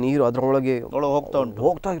ಆ ನೀರು ಅದರೊಳಗೆ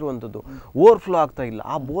ಹೋಗ್ತಾ ಇರುವಂಥದ್ದು, ಓವರ್ಫ್ಲೋ ಆಗ್ತಾ ಇಲ್ಲ.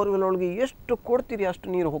 ಆ ಬೋರ್ವೆಲ್ ಒಳಗೆ ಎಷ್ಟು ಕೊಡ್ತೀರಿ ಅಷ್ಟು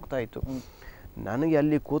ನೀರು ಹೋಗ್ತಾ ಇತ್ತು. ನನಗೆ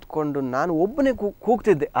ಅಲ್ಲಿ ಕೂತ್ಕೊಂಡು ನಾನು ಒಬ್ಬನೇ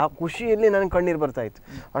ಕೂಗ್ತಿದ್ದೆ. ಆ ಖುಷಿಯಲ್ಲಿ ನನಗೆ ಕಣ್ಣೀರು ಬರ್ತಾ ಇತ್ತು.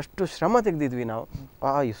 ಅಷ್ಟು ಶ್ರಮ ತೆಗೆದಿದ್ವಿ ನಾವು.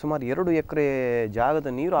 ಸುಮಾರು 2 ಎಕರೆ ಜಾಗದ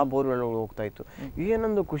ನೀರು ಆ ಬೋರ್ವೆಲ್ ಒಳಗೆ ಹೋಗ್ತಾ ಇತ್ತು.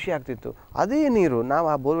 ಏನೊಂದು ಖುಷಿ ಆಗ್ತಿತ್ತು. ಅದೇ ನೀರು ನಾವು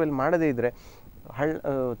ಆ ಬೋರ್ವೆಲ್ ಮಾಡದೇ ಇದ್ರೆ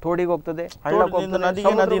ತೋಡಿಗೆ ಹೋಗ್ತದೆ,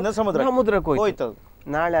 ಸಮುದ್ರಕ್ಕೆ ಹೋಯ್ತು.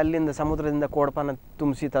 ನಾಳೆ ಅಲ್ಲಿಂದ ಸಮುದ್ರದಿಂದ ಕೋಡಪಾನ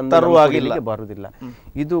ತುಂಬಿಸಿ ತಂದು ಬರುವುದಿಲ್ಲ.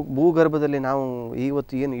 ಇದು ಭೂಗರ್ಭದಲ್ಲಿ ನಾವು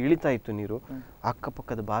ಇವತ್ತು ಏನು ಇಳಿತಾ ಇತ್ತು ನೀರು,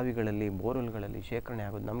 ಅಕ್ಕಪಕ್ಕದ ಬಾವಿಗಳಲ್ಲಿ, ಬೋರ್ವೆಲ್ಗಳಲ್ಲಿ ಶೇಖರಣೆ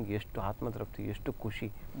ಆಗೋದು ನಮ್ಗೆ ಎಷ್ಟು ಆತ್ಮತೃಪ್ತಿ, ಎಷ್ಟು ಖುಷಿ.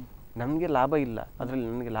 ನಮಗೆ ಲಾಭ ಇಲ್ಲ, ಅದರಲ್ಲಿ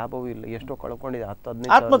ನನಗೆ ಲಾಭವೂ ಇಲ್ಲ, ಎಷ್ಟೋ ಕಳ್ಕೊಂಡಿದೆ,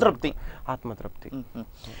 10-15 ಆತ್ಮತೃಪ್ತಿ.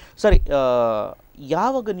 ಸರಿ,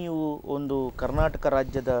 ಯಾವಾಗ ನೀವು ಒಂದು ಕರ್ನಾಟಕ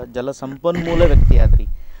ರಾಜ್ಯದ ಜಲ ಸಂಪನ್ಮೂಲ ವ್ಯಕ್ತಿಯಾದ್ರಿ,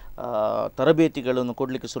 ತರಬೇತಿಗಳನ್ನು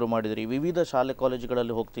ಕೊಡಲಿಕ್ಕೆ ಶುರು ಮಾಡಿದಿರಿ, ವಿವಿಧ ಶಾಲೆ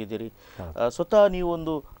ಕಾಲೇಜುಗಳಲ್ಲಿ ಹೋಗ್ತಿದ್ದೀರಿ, ಸ್ವತಃ ನೀವು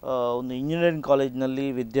ಒಂದು ಇಂಜಿನಿಯರಿಂಗ್ ಕಾಲೇಜಿನಲ್ಲಿ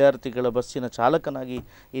ವಿದ್ಯಾರ್ಥಿಗಳ ಬಸ್ಸಿನ ಚಾಲಕನಾಗಿ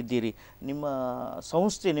ಇದ್ದೀರಿ, ನಿಮ್ಮ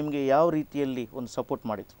ಸಂಸ್ಥೆ ನಿಮಗೆ ಯಾವ ರೀತಿಯಲ್ಲಿ ಒಂದು ಸಪೋರ್ಟ್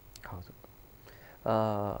ಮಾಡಿತು? ಹೌದು,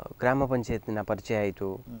 ಗ್ರಾಮ ಪಂಚಾಯತಿನ ಪರಿಚಯ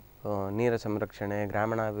ಆಯಿತು. ನೀರ ಸಂರಕ್ಷಣೆ,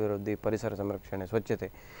 ಗ್ರಾಮೀಣಾಭಿವೃದ್ಧಿ, ಪರಿಸರ ಸಂರಕ್ಷಣೆ, ಸ್ವಚ್ಛತೆ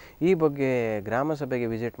ಈ ಬಗ್ಗೆ ಗ್ರಾಮ ಸಭೆಗೆ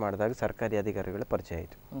ವಿಸಿಟ್ ಮಾಡಿದಾಗ ಸರ್ಕಾರಿ ಅಧಿಕಾರಿಗಳ ಪರಿಚಯ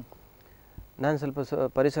ಆಯಿತು. ನಾನು ಸ್ವಲ್ಪ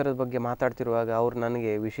ಪರಿಸರದ ಬಗ್ಗೆ ಮಾತಾಡ್ತಿರುವಾಗ ಅವರು ನನಗೆ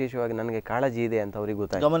ವಿಶೇಷವಾಗಿ ನನಗೆ ಕಾಳಜಿ ಇದೆ ಅಂತ ಅವ್ರಿಗೆ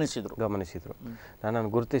ಗೊತ್ತಾಯ್ತು, ಗಮನಿಸಿದರು. ನನ್ನನ್ನು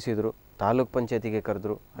ಗುರುತಿಸಿದರು, ತಾಲೂಕ್ ಪಂಚಾಯತಿಗೆ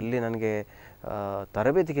ಕರೆದ್ರು, ಅಲ್ಲಿ ನನಗೆ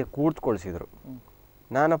ತರಬೇತಿಗೆ ಕೂತ್ಕೊಳಿಸಿದರು.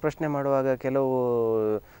 ನಾನು ಪ್ರಶ್ನೆ ಮಾಡುವಾಗ, ಕೆಲವು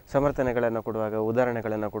ಸಮರ್ಥನೆಗಳನ್ನು ಕೊಡುವಾಗ,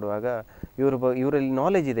 ಉದಾಹರಣೆಗಳನ್ನು ಕೊಡುವಾಗ ಇವರಲ್ಲಿ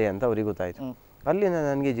ನಾಲೆಜ್ ಇದೆ ಅಂತ ಅವ್ರಿಗೆ ಗೊತ್ತಾಯಿತು. ಅಲ್ಲಿ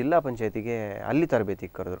ನನಗೆ ಜಿಲ್ಲಾ ಪಂಚಾಯತಿಗೆ ಅಲ್ಲಿ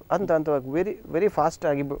ತರಬೇತಿಗೆ ಕರೆದ್ರು. ಹಂತವಾಗಿ ವೆರಿ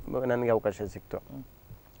ಫಾಸ್ಟಾಗಿ ನನಗೆ ಅವಕಾಶ ಸಿಕ್ತು.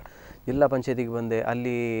 ಜಿಲ್ಲಾ ಪಂಚಾಯತಿಗೆ ಬಂದೆ.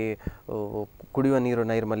 ಅಲ್ಲಿ ಕುಡಿಯುವ ನೀರು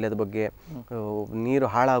ನೈರ್ಮಲ್ಯದ ಬಗ್ಗೆ, ನೀರು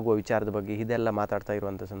ಹಾಳಾಗುವ ವಿಚಾರದ ಬಗ್ಗೆ ಇದೆಲ್ಲ ಮಾತಾಡ್ತಾ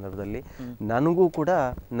ಇರುವಂಥ ಸಂದರ್ಭದಲ್ಲಿ ನನಗೂ ಕೂಡ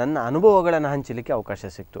ನನ್ನ ಅನುಭವಗಳನ್ನು ಹಂಚಲಿಕ್ಕೆ ಅವಕಾಶ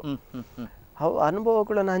ಸಿಕ್ತು.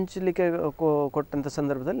 ಅನುಭವಗಳನ್ನು ಹಂಚಲಿಕ್ಕೆ ಕೊಟ್ಟಂಥ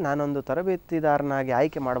ಸಂದರ್ಭದಲ್ಲಿ ನಾನೊಂದು ತರಬೇತಿದಾರನಾಗಿ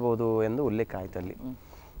ಆಯ್ಕೆ ಮಾಡ್ಬೋದು ಎಂದು ಉಲ್ಲೇಖ ಆಯಿತು ಅಲ್ಲಿ.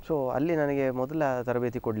 ಸೊ ಅಲ್ಲಿ ನನಗೆ ಮೊದಲ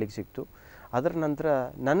ತರಬೇತಿ ಕೊಡಲಿಕ್ಕೆ ಸಿಕ್ತು. ಅದರ ನಂತರ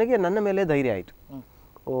ನನಗೆ ನನ್ನ ಮೇಲೆ ಧೈರ್ಯ ಆಯಿತು,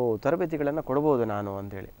 ತರಬೇತಿಗಳನ್ನು ಕೊಡ್ಬೋದು ನಾನು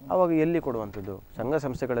ಅಂಥೇಳಿ. ಆವಾಗ ಎಲ್ಲಿ ಕೊಡುವಂಥದ್ದು, ಸಂಘ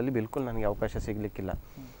ಸಂಸ್ಥೆಗಳಲ್ಲಿ ಬಿಲ್ಕುಲ್ ನನಗೆ ಅವಕಾಶ ಸಿಗಲಿಕ್ಕಿಲ್ಲ.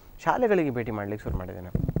 ಶಾಲೆಗಳಿಗೆ ಭೇಟಿ ಮಾಡಲಿಕ್ಕೆ ಶುರು ಮಾಡಿದೆ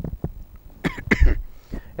ನಾನು.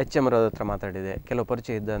 HM ಹತ್ರ ಮಾತಾಡಿದೆ, ಕೆಲವು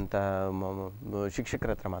ಪರಿಚಯ ಇದ್ದಂಥ ಶಿಕ್ಷಕರ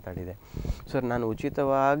ಹತ್ರ ಮಾತಾಡಿದೆ. ಸರ್ ನಾನು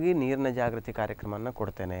ಉಚಿತವಾಗಿ ನೀರಿನ ಜಾಗೃತಿ ಕಾರ್ಯಕ್ರಮವನ್ನು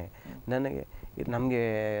ಕೊಡ್ತೇನೆ, ನಮಗೆ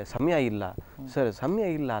ಸಮಯ ಇಲ್ಲ. ಸರ್ ಸಮಯ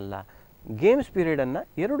ಇಲ್ಲ ಅಲ್ಲ, ಗೇಮ್ಸ್ ಪೀರಿಯಡನ್ನು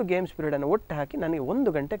 2 ಗೇಮ್ಸ್ ಪೀರಿಯಡನ್ನು ಒಟ್ಟು ಹಾಕಿ ನನಗೆ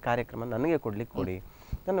 1 ಗಂಟೆ ಕಾರ್ಯಕ್ರಮ ನನಗೆ ಕೊಡ್ಲಿಕ್ಕೆ ಕೊಡಿ,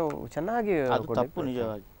 ನಾನು ಚೆನ್ನಾಗಿ ತಪ್ಪು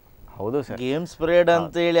ನಿಜವಾಗಿ. ಹೌದು ಸರ್, ಗೇಮ್ಸ್ ಪೀರಿಯಡ್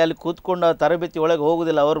ಅಂತ ಹೇಳಿ ಅಲ್ಲಿ ಕೂತ್ಕೊಂಡು ತರಬೇತಿ ಒಳಗೆ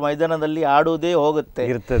ಹೋಗುದಿಲ್ಲ, ಅವ್ರ ಮೈದಾನದಲ್ಲಿ ಆಡುವುದೇ ಹೋಗುತ್ತೆ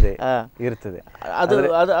ಇರ್ತದೆ. ಅದು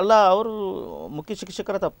ಅಲ್ಲ, ಅವರು ಮುಖ್ಯ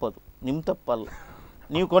ಶಿಕ್ಷಕರ ತಪ್ಪದು, ನಿಮ್ಮ ತಪ್ಪಲ್ಲ.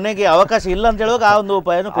 ನೀವು ಕೊನೆಗೆ ಅವಕಾಶ ಇಲ್ಲ ಅಂತ ಹೇಳುವಾಗ ಆ ಒಂದು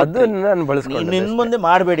ಉಪಾಯನ ನಿನ್ನ ಮುಂದೆ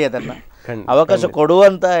ಮಾಡಬೇಡಿ. ಅದನ್ನ ಅವಕಾಶ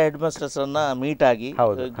ಕೊಡುವಂತ ಹೆಡ್ ಮಾಸ್ಟರ್ಸ್ ಅನ್ನ ಮೀಟ್ ಆಗಿ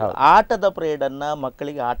ಆಟದ ಪೀರಿಯಡ್ ಅನ್ನ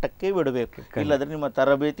ಮಕ್ಕಳಿಗೆ ಆಟಕ್ಕೆ ಬಿಡಬೇಕು, ಇಲ್ಲದ್ರೆ ನಿಮ್ಮ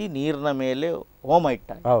ತರಬೇತಿ ನೀರಿನ ಮೇಲೆ ಹೋಮ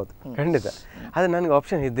ಇಟ್ಟ. ಹೌದು, ಖಂಡಿತ. ಅದು ನನಗೆ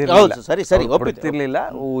ಆಪ್ಷನ್ ಇದ್ದಿರಲಿಲ್ಲ. ಸರಿ ಸರಿ, ಒಪ್ಪಿರ್ಲಿಲ್ಲ.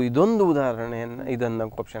 ಇದೊಂದು ಉದಾಹರಣೆಯನ್ನು, ಇದನ್ನ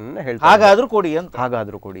ಆಪ್ಷನ್ ಹೇಳ್ತಾರೆ, ಹಾಗಾದ್ರೂ ಕೊಡಿ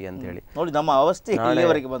ಅಂತ ಹೇಳಿ. ನೋಡಿ ನಮ್ಮ ಅವಸ್ಥೆ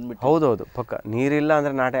ಇಲ್ಲಿವರೆಗೆ ಬಂದ್ಬಿಟ್ಟು. ಹೌದೌದು, ಪಕ್ಕ. ನೀರಿಲ್ಲ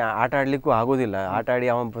ಅಂದ್ರೆ ಆಟ ಆಡ್ಲಿಕ್ಕೂ ಆಗೋದಿಲ್ಲ. ಆಟ ಆಡಿ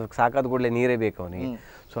ಅವನು ಸಾಕಾದ ಕೂಡಲೇ ನೀರೇ ಬೇಕು ಅವನಿಗೆ.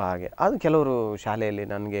 ಸೊ ಹಾಗೆ ಅದು ಕೆಲವರು ಶಾಲೆಯಲ್ಲಿ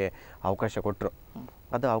ನನಗೆ ಅವಕಾಶ ಕೊಟ್ಟರು.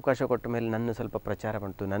 ಅದು ಅವಕಾಶ ಕೊಟ್ಟ ಮೇಲೆ ನನ್ನ ಸ್ವಲ್ಪ ಪ್ರಚಾರ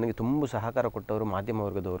ಬಂತು. ನನಗೆ ತುಂಬ ಸಹಕಾರ ಕೊಟ್ಟವರು ಮಾಧ್ಯಮ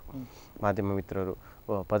ವರ್ಗದವರು, ಮಾಧ್ಯಮ ಮಿತ್ರರು,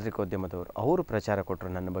 ಪತ್ರಿಕೋದ್ಯಮದವರು. ಅವರು ಪ್ರಚಾರ ಕೊಟ್ಟರು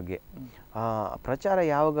ನನ್ನ ಬಗ್ಗೆ. ಪ್ರಚಾರ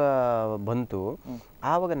ಯಾವಾಗ ಬಂತು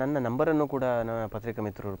ಆವಾಗ ನನ್ನ ನಂಬರನ್ನು ಕೂಡ ನನ್ನ ಪತ್ರಿಕಾ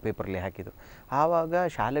ಮಿತ್ರರು ಪೇಪರ್ಲಿ ಹಾಕಿದರು. ಆವಾಗ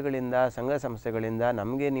ಶಾಲೆಗಳಿಂದ, ಸಂಘ ಸಂಸ್ಥೆಗಳಿಂದ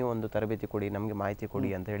ನಮಗೆ ನೀವು ಒಂದು ತರಬೇತಿ ಕೊಡಿ, ನಮಗೆ ಮಾಹಿತಿ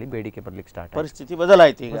ಕೊಡಿ ಅಂತ ಹೇಳಿ ಬೇಡಿಕೆ ಬರಲಿಕ್ಕೆ ಸ್ಟಾರ್ಟ್. ಪರಿಸ್ಥಿತಿ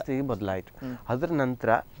ಬದಲಾಯಿತು. ಅದರ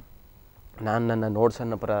ನಂತರ ನಾನು ನನ್ನ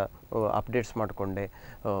ನೋಟ್ಸನ್ನು ಅಪ್ಡೇಟ್ಸ್ ಮಾಡಿಕೊಂಡೆ.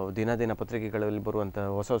 ದಿನ ಪತ್ರಿಕೆಗಳಲ್ಲಿ ಬರುವಂಥ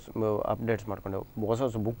ಹೊಸ ಅಪ್ಡೇಟ್ಸ್ ಮಾಡಿಕೊಂಡೆ. ಹೊಸ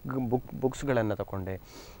ಬುಕ್ಸ್ಗಳನ್ನು ತಗೊಂಡೆ.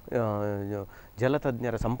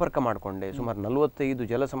 ಜಲತಜ್ಞರ ಸಂಪರ್ಕ ಮಾಡಿಕೊಂಡೆ. ಸುಮಾರು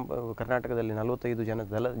 45 ಕರ್ನಾಟಕದಲ್ಲಿ 45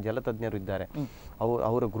 ಜಲತಜ್ಞರು ಇದ್ದಾರೆ.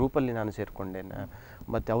 ಅವರ ಗ್ರೂಪಲ್ಲಿ ನಾನು ಸೇರಿಕೊಂಡೆ.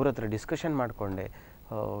 ಮತ್ತು ಅವ್ರ ಹತ್ರ ಡಿಸ್ಕಷನ್ ಮಾಡಿಕೊಂಡೆ.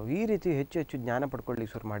 ಈ ರೀತಿ ಹೆಚ್ಚು ಜ್ಞಾನ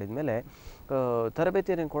ಪಡ್ಕೊಳ್ಳಿಕ್ಕೆ ಶುರು ಮಾಡಿದ ಮೇಲೆ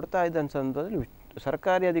ತರಬೇತಿಯನ್ನು ಕೊಡ್ತಾ ಇದ್ದ ಸಂದರ್ಭದಲ್ಲಿ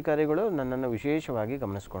ಸರ್ಕಾರಿ ಅಧಿಕಾರಿಗಳು ನನ್ನನ್ನು ವಿಶೇಷವಾಗಿ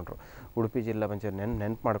ಗಮನಿಸ್ಕೊಂಡ್ರು. ಉಡುಪಿ ಜಿಲ್ಲಾ ಪಂಚಾಯತ್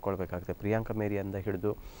ನೆನಪು ಮಾಡ್ಕೊಳ್ಬೇಕಾಗ್ತದೆ. ಪ್ರಿಯಾಂಕಾ ಮೇರಿ ಅಂತ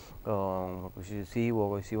ಹಿಡಿದು CEO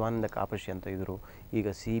ಶಿವಾನಂದ ಕಾಪಶಿ ಅಂತ ಇದ್ದರು. ಈಗ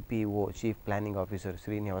CPO chief planning officer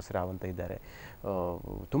Srinivasa Rao ಅಂತ ಇದ್ದಾರೆ.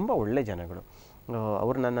 ತುಂಬ ಒಳ್ಳೆ ಜನಗಳು.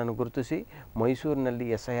 ಅವರು ನನ್ನನ್ನು ಗುರುತಿಸಿ ಮೈಸೂರಿನಲ್ಲಿ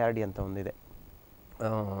SIRD ಅಂತ ಒಂದಿದೆ,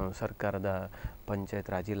 ಸರ್ಕಾರದ ಪಂಚಾಯತ್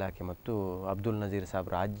ರಾಜ್ ಇಲಾಖೆ ಮತ್ತು ಅಬ್ದುಲ್ ನಜೀರ್ ಸಾಬ್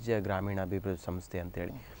ರಾಜ್ಯ ಗ್ರಾಮೀಣಾಭಿವೃದ್ಧಿ ಸಂಸ್ಥೆ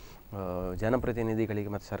ಅಂತೇಳಿ ಜನಪ್ರತಿನಿಧಿಗಳಿಗೆ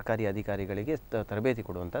ಮತ್ತು ಸರ್ಕಾರಿ ಅಧಿಕಾರಿಗಳಿಗೆ ತರಬೇತಿ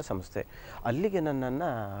ಕೊಡುವಂಥ ಸಂಸ್ಥೆ. ಅಲ್ಲಿಗೆ ನನ್ನನ್ನು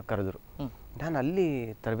ಕರೆದರು. ನಾನು ಅಲ್ಲಿ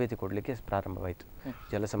ತರಬೇತಿ ಕೊಡಲಿಕ್ಕೆ ಪ್ರಾರಂಭವಾಯಿತು.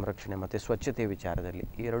 ಜಲ ಸಂರಕ್ಷಣೆ ಮತ್ತು ಸ್ವಚ್ಛತೆ ವಿಚಾರದಲ್ಲಿ,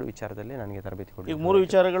 ಈ 2 ವಿಚಾರದಲ್ಲಿ ನನಗೆ ತರಬೇತಿ ಕೊಡಿ. 3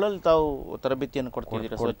 ವಿಚಾರಗಳಲ್ಲಿ ತಾವು ತರಬೇತಿಯನ್ನು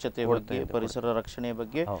ಕೊಡ್ತಿದ್ದೀರಾ, ಸ್ವಚ್ಛತೆ ಬಗ್ಗೆ, ಪರಿಸರ ರಕ್ಷಣೆ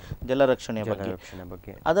ಬಗ್ಗೆ, ಜಲರಕ್ಷಣೆ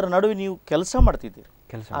ಬಗ್ಗೆ. ಅದರ ನಡುವೆ ನೀವು ಕೆಲಸ ಮಾಡ್ತಿದ್ದೀರಿ.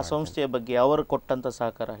 ಆ ಸಂಸ್ಥೆಯ ಬಗ್ಗೆ ಅವರು ಕೊಟ್ಟಂತ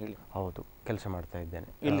ಸಹಕಾರ ಹೇಳಿ. ಹೌದು, ಕೆಲಸ ಮಾಡ್ತಾ ಇದ್ದೇನೆ.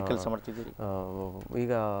 ಎಲ್ಲಿ ಕೆಲಸ ಮಾಡ್ತಿದ್ದೀರಿ?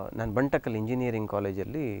 ಈಗ ನಾನು ಬಂಟಕಲ್ ಇಂಜಿನಿಯರಿಂಗ್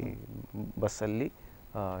ಕಾಲೇಜಲ್ಲಿ ಬಸ್ಸಲ್ಲಿ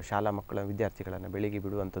ಶಾಲಾ ಮಕ್ಕಳ ವಿದ್ಯಾರ್ಥಿಗಳನ್ನು ಬೆಳಿಗ್ಗೆ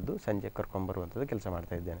ಬಿಡುವಂಥದ್ದು, ಸಂಜೆ ಕರ್ಕೊಂಡ್ಬರುವಂಥದ್ದು ಕೆಲಸ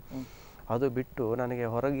ಮಾಡ್ತಾ ಇದ್ದೇನೆ. ಅದು ಬಿಟ್ಟು ನನಗೆ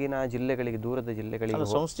ಹೊರಗಿನ ಜಿಲ್ಲೆಗಳಿಗೆ, ದೂರದ ಜಿಲ್ಲೆಗಳಿಗೆ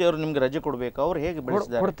ಸಂಸ್ಥೆಯವರು ನಿಮ್ಗೆ ರಜೆ ಕೊಡಬೇಕು, ಅವ್ರು ಹೇಗೆ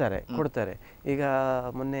ಕೊಡ್ತಾರೆ. ಈಗ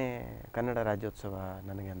ಮೊನ್ನೆ ಕನ್ನಡ ರಾಜ್ಯೋತ್ಸವ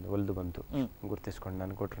ನನಗೆ ಒಂದು ಒಲ್ದು ಬಂತು, ಗುರುತಿಸ್ಕೊಂಡು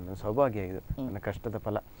ನಾನು ಕೊಟ್ಟರು. ನನ್ನ ಸೌಭಾಗ್ಯ ಇದು, ನನ್ನ ಕಷ್ಟದ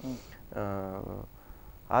ಫಲ.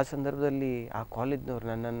 ಆ ಸಂದರ್ಭದಲ್ಲಿ ಆ ಕಾಲೇಜಿನವ್ರು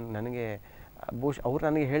ನನಗೆ ಅವ್ರು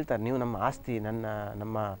ನನಗೆ ಹೇಳ್ತಾರೆ, ನೀವು ನಮ್ಮ ಆಸ್ತಿ,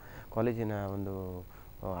 ನಮ್ಮ ಕಾಲೇಜಿನ ಒಂದು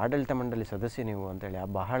ಆಡಳಿತ ಮಂಡಳಿ ಸದಸ್ಯ ನೀವು ಅಂತೇಳಿ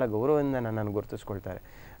ಬಹಳ ಗೌರವದಿಂದ ನನ್ನನ್ನು ಗುರುತಿಸ್ಕೊಳ್ತಾರೆ.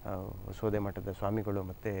 ಸೋದೆ ಮಠದ ಸ್ವಾಮಿಗಳು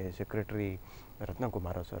ಮತ್ತು ಸೆಕ್ರೆಟರಿ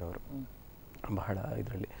ರತ್ನಕುಮಾರ ಸರ್ ಅವರು ಬಹಳ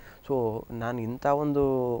ಇದರಲ್ಲಿ. ಸೊ ನಾನು ಇಂಥ ಒಂದು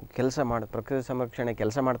ಕೆಲಸ ಪ್ರಕೃತಿ ಸಂರಕ್ಷಣೆ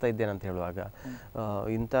ಕೆಲಸ ಮಾಡ್ತಾ ಇದ್ದೇನೆ ಅಂತ ಹೇಳುವಾಗ,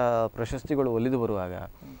 ಇಂಥ ಪ್ರಶಸ್ತಿಗಳು ಒಲಿದು ಬರುವಾಗ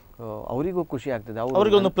ಅವರಿಗೂ ಖುಷಿ ಆಗ್ತದೆ,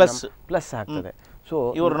 ಅವರಿಗೊಂದು ಪ್ಲಸ್ ಆಗ್ತದೆ. ಸೊ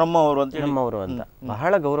ಇವರು ನಮ್ಮವರು ಅಂತ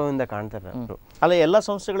ಬಹಳ ಗೌರವದಿಂದ ಕಾಣ್ತಾರೆ ಅವರು. ಅಲ್ಲ, ಎಲ್ಲ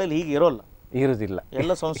ಸಂಸ್ಥೆಗಳಲ್ಲಿ ಹೀಗೆ ಇರುವುದಿಲ್ಲ,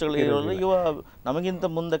 ಎಲ್ಲ ಸಂಸ್ಥೆಗಳು ಇರೋಲ್ಲ. ಇವ ನಮಗಿಂತ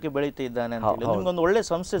ಮುಂದಕ್ಕೆ ಬೆಳೀತಾ ಇದ್ದಾನೆ ಅಂತ ಹೇಳಿ, ನಿಮ್ಗೊಂದು ಒಳ್ಳೆ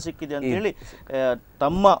ಸಂಸ್ಥೆ ಸಿಕ್ಕಿದೆ ಅಂತ ಹೇಳಿ,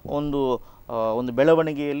 ತಮ್ಮ ಒಂದು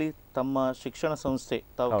ಬೆಳವಣಿಗೆಯಲ್ಲಿ ತಮ್ಮ ಶಿಕ್ಷಣ ಸಂಸ್ಥೆ,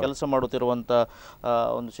 ತಾವು ಕೆಲಸ ಮಾಡುತ್ತಿರುವಂಥ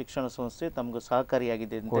ಒಂದು ಶಿಕ್ಷಣ ಸಂಸ್ಥೆ ತಮಗೂ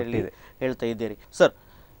ಸಹಕಾರಿಯಾಗಿದೆ ಅಂತ ಹೇಳಿ ಹೇಳ್ತಾ ಇದ್ದೀರಿ. ಸರ್,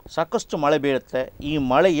 ಸಾಕಷ್ಟು ಮಳೆ ಬೀಳುತ್ತೆ. ಈ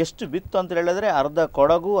ಮಳೆ ಎಷ್ಟು ಬಿತ್ತು ಅಂತ ಹೇಳಿದ್ರೆ ಅರ್ಧ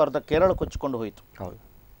ಕೊಡಗು, ಅರ್ಧ ಕೇರಳ ಕೊಚ್ಚಿಕೊಂಡು ಹೋಯಿತು.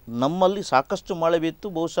 ನಮ್ಮಲ್ಲಿ ಸಾಕಷ್ಟು ಮಳೆ ಬಿತ್ತು.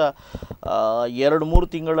 ಬಹುಶಃ 2-3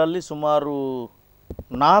 ತಿಂಗಳಲ್ಲಿ ಸುಮಾರು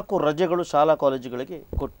 4 ರಜೆಗಳು ಶಾಲಾ ಕಾಲೇಜುಗಳಿಗೆ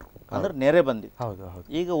ಕೊಟ್ಟರು. ಅಂದರೆ ನೆರೆ ಬಂದಿತ್ತು.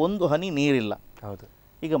 ಈಗ ಒಂದು ಹನಿ ನೀರಿಲ್ಲ.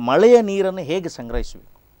 ಈಗ ಮಳೆಯ ನೀರನ್ನು ಹೇಗೆ ಸಂಗ್ರಹಿಸಬೇಕು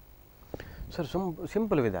ಸರ್?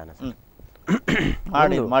 ಸಿಂಪಲ್ ವಿಧಾನ.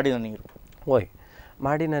 ಮಾಡಿನ ನೀರು,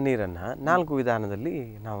 ಮಾಡಿನ ನೀರನ್ನು 4 ವಿಧಾನದಲ್ಲಿ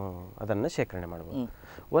ನಾವು ಅದನ್ನು ಶೇಖರಣೆ ಮಾಡ್ಬೋದು.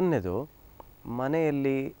 ಒಂದನೇದು,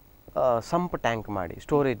 ಮನೆಯಲ್ಲಿ ಸಂಪ್ ಟ್ಯಾಂಕ್ ಮಾಡಿ,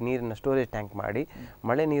 ನೀರಿನ ಸ್ಟೋರೇಜ್ ಟ್ಯಾಂಕ್ ಮಾಡಿ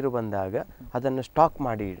ಮಳೆ ನೀರು ಬಂದಾಗ ಅದನ್ನು ಸ್ಟಾಕ್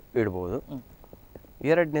ಮಾಡಿ ಇಡ್ಬೋದು.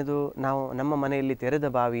 ಎರಡನೇದು, ನಾವು ನಮ್ಮ ಮನೆಯಲ್ಲಿ ತೆರೆದ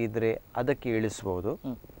ಬಾವಿ ಇದ್ದರೆ ಅದಕ್ಕೆ ಇಳಿಸ್ಬೋದು.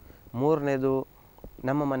 ಮೂರನೇದು,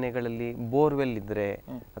 ನಮ್ಮ ಮನೆಗಳಲ್ಲಿ ಬೋರ್ವೆಲ್ ಇದ್ದರೆ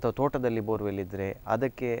ಅಥವಾ ತೋಟದಲ್ಲಿ ಬೋರ್ವೆಲ್ ಇದ್ದರೆ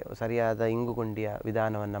ಅದಕ್ಕೆ ಸರಿಯಾದ ಇಂಗುಗುಂಡಿಯ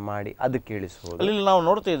ವಿಧಾನವನ್ನು ಮಾಡಿ ಅದಕ್ಕೆ ಇಳಿಸುವುದು. ಅಲ್ಲಿ ನಾವು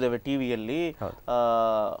ನೋಡ್ತಾ ಇದ್ದೇವೆ ಟಿವಿಯಲ್ಲಿ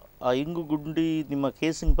ಆ ಇಂಗುಗುಂಡಿ ನಿಮ್ಮ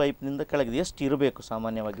ಕೇಸಿಂಗ್ ಪೈಪ್ನಿಂದ ಕೆಳಗೆ ಎಷ್ಟು ಇರಬೇಕು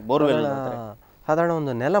ಸಾಮಾನ್ಯವಾಗಿ ಬೋರ್ವೆಲ್? ಸಾಧಾರಣ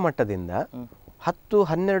ಒಂದು ನೆಲಮಟ್ಟದಿಂದ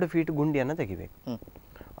 10-12 ಫೀಟ್ ಗುಂಡಿಯನ್ನು ತೆಗಿಬೇಕು.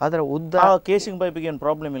 ಅದರ ಉದ್ದ ಕೇಸಿಂಗ್ ಪೈಪಿಗೆ ಏನು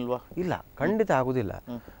ಪ್ರಾಬ್ಲಮ್ ಇಲ್ವಾ? ಇಲ್ಲ, ಖಂಡಿತ ಆಗುದಿಲ್ಲ.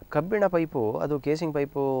 ಕಬ್ಬಿಣ ಪೈಪು ಅದು ಕೇಸಿಂಗ್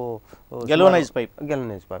ಪೈಪು ಗೆಲೋನೈಸ್ ಪೈಪ್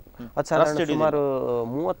ಅದು ಸಾಧಾರಣ ಸುಮಾರು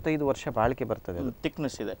 35 ವರ್ಷ ಬಾಳಿಕೆ ಬರ್ತದೆ.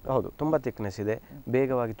 ಥಿಕ್ನೆಸ್ ಇದೆ. ಹೌದು, ತುಂಬ ಥಿಕ್ನೆಸ್ ಇದೆ,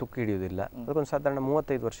 ಬೇಗವಾಗಿ ತುಕ್ಕು ಹಿಡಿಯುವುದಿಲ್ಲ. ಅದಕ್ಕೊಂದು ಸಾಧಾರಣ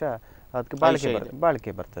 35 ವರ್ಷ ಅದಕ್ಕೆ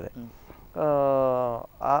ಬಾಳಿಕೆ ಬರ್ತದೆ.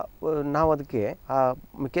 ನಾವು ಅದಕ್ಕೆ ಆ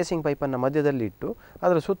ಕೇಸಿಂಗ್ ಪೈಪನ್ನು ಮಧ್ಯದಲ್ಲಿ ಇಟ್ಟು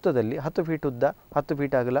ಅದರ ಸುತ್ತದಲ್ಲಿ 10 ಫೀಟ್ ಉದ್ದ, 10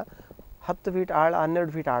 ಫೀಟ್ ಅಗಲ, 10 ಫೀಟ್ ಆಳ,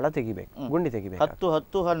 12 ಫೀಟ್ ಆಳ ತೆಗಿಬೇಕು, ಗುಂಡಿ ತೆಗಿಬೇಕು.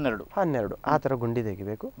 12 ಆ ಥರ ಗುಂಡಿ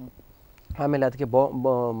ತೆಗಿಬೇಕು. ಆಮೇಲೆ ಅದಕ್ಕೆ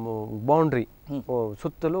ಬೌಂಡ್ರಿ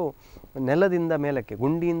ಸುತ್ತಲೂ ನೆಲದಿಂದ ಮೇಲಕ್ಕೆ,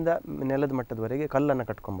 ಗುಂಡಿಯಿಂದ ನೆಲದ ಮಟ್ಟದವರೆಗೆ ಕಲ್ಲನ್ನು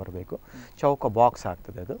ಕಟ್ಕೊಂಡ್ಬರಬೇಕು. ಚೌಕ ಬಾಕ್ಸ್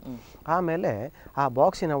ಆಗ್ತದೆ ಅದು. ಆಮೇಲೆ ಆ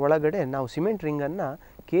ಬಾಕ್ಸಿನ ಒಳಗಡೆ ನಾವು ಸಿಮೆಂಟ್ ರಿಂಗನ್ನು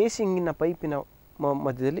ಕೇಸಿಂಗಿನ ಪೈಪಿನ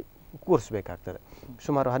ಮಧ್ಯದಲ್ಲಿ ಕೂರಿಸ್ಬೇಕಾಗ್ತದೆ.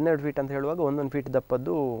 ಸುಮಾರು 12 ಫೀಟ್ ಅಂತ ಹೇಳುವಾಗ 1 ಫೀಟ್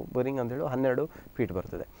ದಪ್ಪದ್ದು ರಿಂಗ್ ಅಂತ ಹೇಳುವ 12 ಫೀಟ್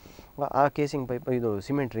ಬರ್ತದೆ. ಆ ಕೇಸಿಂಗ್ ಪೈಪ್ ಇದು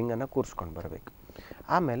ಸಿಮೆಂಟ್ ರಿಂಗನ್ನು ಕೂರಿಸ್ಕೊಂಡು ಬರಬೇಕು.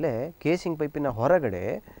 ಆಮೇಲೆ ಕೇಸಿಂಗ್ ಪೈಪಿನ ಹೊರಗಡೆ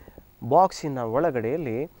ಬಾಕ್ಸಿನ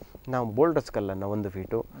ಒಳಗಡೆಯಲ್ಲಿ ನಾವು ಬೋಲ್ಡರ್ಸ್ ಕಲ್ಲನ್ನು 1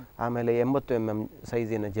 ಫೀಟು, ಆಮೇಲೆ 80 mm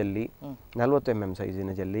ಸೈಜಿನ ಜಲ್ಲಿ, 40 mm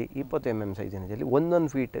ಸೈಜಿನ ಜಲ್ಲಿ, 20 mm ಸೈಜಿನ ಜಲ್ಲಿ, 1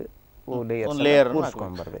 ಫೀಟ್ ಲೇಯರ್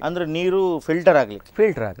ಕೂರಿಸ್ಕೊಂಡು ಬರಬೇಕು. ಅಂದರೆ ನೀರು ಫಿಲ್ಟರ್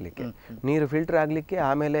ಆಗಲಿಕ್ಕೆ ನೀರು ಫಿಲ್ಟರ್ ಆಗಲಿಕ್ಕೆ.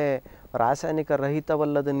 ಆಮೇಲೆ ರಾಸಾಯನಿಕ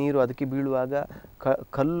ರಹಿತವಲ್ಲದ ನೀರು ಅದಕ್ಕೆ ಬೀಳುವಾಗ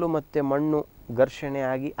ಕಲ್ಲು ಮತ್ತು ಮಣ್ಣು ಘರ್ಷಣೆ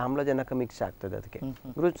ಆಗಿ ಆಮ್ಲಜನಕ ಮಿಕ್ಸ್ ಆಗ್ತದೆ, ಅದಕ್ಕೆ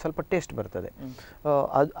ಸ್ವಲ್ಪ ಟೇಸ್ಟ್ ಬರ್ತದೆ.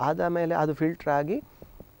 ಆದಮೇಲೆ ಅದು ಫಿಲ್ಟರ್ ಆಗಿ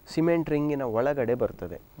ಸಿಮೆಂಟ್ ರಿಂಗಿನ ಒಳಗಡೆ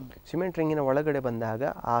ಬರ್ತದೆ. ಸಿಮೆಂಟ್ ರಿಂಗಿನ ಒಳಗಡೆ ಬಂದಾಗ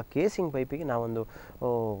ಆ ಕೇಸಿಂಗ್ ಪೈಪಿಗೆ ನಾವೊಂದು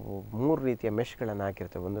 3 ರೀತಿಯ ಮೆಶ್ಗಳನ್ನು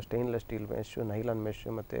ಹಾಕಿರ್ತೇವೆ. ಒಂದು stainless steel mesh, nylon mesh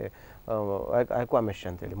ಮತ್ತು ಅಕ್ವಾ ಮೆಶ್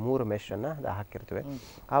ಅಂತೇಳಿ 3 ಮೆಶನ್ನು ಹಾಕಿರ್ತೇವೆ.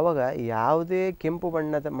 ಆವಾಗ ಯಾವುದೇ ಕೆಂಪು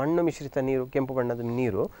ಬಣ್ಣದ ಮಣ್ಣು ಮಿಶ್ರಿತ ನೀರು, ಕೆಂಪು ಬಣ್ಣದ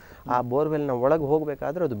ನೀರು ಆ ಬೋರ್ವೆಲ್ನ ಒಳಗೆ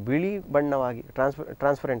ಹೋಗಬೇಕಾದ್ರೆ ಅದು ಬಿಳಿ ಬಣ್ಣವಾಗಿ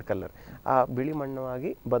ಟ್ರಾನ್ಸ್ಪರೆಂಟ್ ಕಲರ್, ಆ ಬಿಳಿ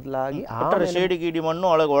ಮಣ್ಣವಾಗಿ ಬದಲಾಗಿ ಶೇಡಿಗಿಡಿ ಮಣ್ಣು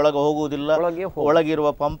ಒಳಗೆ ಹೋಗುವುದಿಲ್ಲ, ಒಳಗಿರುವ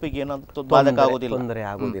ಪಂಪಿಗೆ ಏನಾದರೂ ತೊಂದರೆ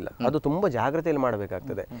ಆಗುವುದಿಲ್ಲ. ಅದು ತುಂಬಾ ಜಾಗ್ರತೆಯಲ್ಲಿ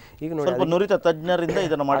ಮಾಡಬೇಕಾಗ್ತದೆ. ಈಗ ನೋಡಿ, ನುರಿತ ತಜ್ಞರಿಂದ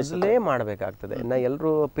ಇದನ್ನು ಮಾಡಬೇಕಾಗ್ತದೆ.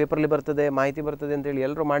 ಎಲ್ಲರೂ ಪೇಪರ್ಲಿ ಬರ್ತದೆ, ಮಾಹಿತಿ ಬರ್ತದೆ ಅಂತೇಳಿ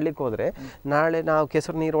ಎಲ್ಲರೂ ಮಾಡ್ಲಿಕ್ಕೆ ಹೋದ್ರೆ ನಾಳೆ ನಾವು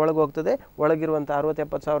ಕೆಸರು ನೀರು ಒಳಗೆ ಹೋಗ್ತದೆ, ಒಳಗಿರುವಂಥ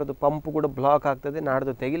 60-70 ಸಾವಿರದ ಪಂಪ್ ಕೂಡ ಬ್ಲಾಕ್ ಆಗ್ತದೆ,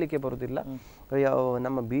 ನಾಡ್ದು ತೆಗಿಲಿಕ್ಕೆ ಬರುವುದಿಲ್ಲ.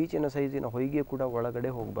 ನಮ್ಮ ಬೀಚಿನ ಸೈಜಿನ ಹೊಯ್ಗೆ ಕೂಡ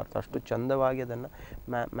ಒಳಗಡೆ ಹೋಗಬಾರ್ದು. ಅಷ್ಟು ಚಂದವಾಗಿ ಅದನ್ನು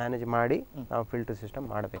ಮ್ಯಾನೇಜ್ ಮಾಡಿ ನಾವು ಫಿಲ್ಟರ್ ಸಿಸ್ಟಮ್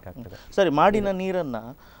ಮಾಡಬೇಕಾಗ್ತದೆ. ಸರಿ, ಮಾಡಿನ ನೀರನ್ನು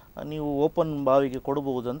ನೀವು ಓಪನ್ ಬಾವಿಗೆ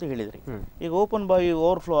ಕೊಡಬಹುದು ಅಂತ ಹೇಳಿದ್ರಿ. ಈಗ ಓಪನ್ ಬಾವಿ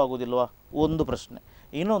ಓವರ್ಫ್ಲೋ ಆಗೋದಿಲ್ವಾ? ಒಂದು ಪ್ರಶ್ನೆ.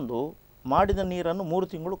 ಇನ್ನೊಂದು, ಮಾಡಿದ ನೀರನ್ನು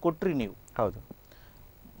 3 ತಿಂಗಳು ಕೊಟ್ರಿ ನೀವು. ಹೌದು.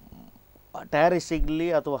 ಟ್ಯಾರಿಸ್ ಸಿಗಲಿ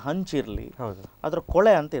ಅಥವಾ ಹಂಚಿರಲಿ, ಅದರ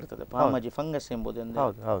ಕೊಳೆ ಅಂತ ಇರ್ತದೆ, ಪಾಮಾಜಿ ಫಂಗಸ್ ಎಂಬುದೆಂದು.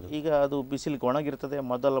 ಈಗ ಅದು ಬಿಸಿಲಿಗೆ ಒಣಗಿರ್ತದೆ,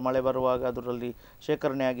 ಮೊದಲ ಮಳೆ ಬರುವಾಗ ಅದರಲ್ಲಿ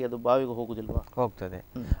ಶೇಖರಣೆ ಆಗಿ ಅದು ಬಾವಿಗೆ ಹೋಗುದಿಲ್ವಾ? ಹೋಗ್ತದೆ.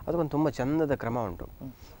 ಅದಕ್ಕೊಂದು ತುಂಬ ಚಂದದ ಕ್ರಮ ಉಂಟು.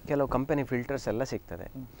 ಕೆಲವು ಕಂಪನಿ ಫಿಲ್ಟರ್ಸ್ ಎಲ್ಲ ಸಿಗ್ತದೆ.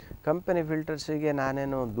 ಕಂಪನಿ ಫಿಲ್ಟರ್ಸಿಗೆ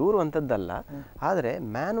ನಾನೇನು ದೂರುವಂಥದ್ದಲ್ಲ, ಆದರೆ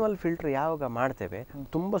ಮ್ಯಾನ್ಯುವಲ್ ಫಿಲ್ಟರ್ ಯಾವಾಗ ಮಾಡ್ತೇವೆ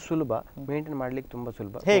ತುಂಬ ಸುಲಭ, ಮೇಂಟೈನ್ ಮಾಡ್ಲಿಕ್ಕೆ ತುಂಬ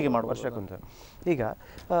ಸುಲಭ. ಹೇಗೆ ಮಾಡುವ? ವರ್ಷಕ್ಕೊಂದು ಈಗ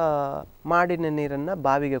ಮಾಡಿನ ನೀರನ್ನು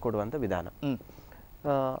ಬಾವಿಗೆ ಕೊಡುವಂಥ ವಿಧಾನ,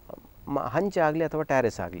 ಹಂಚಾಗಲಿ ಅಥವಾ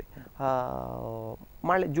ಟ್ಯಾರೆಸ್ ಆಗಲಿ,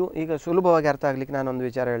 ಮಳೆ ಈಗ ಸುಲಭವಾಗಿ ಅರ್ಥ ಆಗಲಿಕ್ಕೆ ನಾನೊಂದು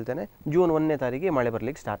ವಿಚಾರ ಹೇಳ್ತೇನೆ. ಜೂನ್ 1ನೇ ತಾರೀಕಿಗೆ ಮಳೆ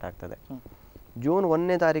ಬರಲಿಕ್ಕೆ ಸ್ಟಾರ್ಟ್ ಆಗ್ತದೆ. ಜೂನ್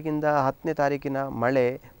 1ನೇ ತಾರೀಕಿಂದ 10ನೇ ತಾರೀಕಿನ ಮಳೆ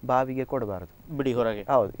ಬಾವಿಗೆ ಕೊಡಬಾರದು, ಬಿಡಿ ಹೊರಗೆ.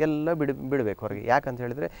 ಹೌದು, ಎಲ್ಲ ಬಿಡಬೇಕು ಹೊರಗೆ. ಯಾಕಂತ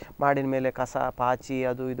ಹೇಳಿದ್ರೆ ಮಾಡಿನ ಮೇಲೆ ಕಸ ಪಾಚಿ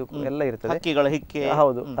ಅದು ಇದು ಎಲ್ಲ ಇರ್ತದೆ,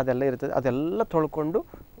 ಹೌದು, ಅದೆಲ್ಲ ಇರ್ತದೆ. ಅದೆಲ್ಲ ತೊಳ್ಕೊಂಡು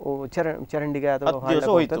ಚರಂಡಿಗೆ ಅಥವಾ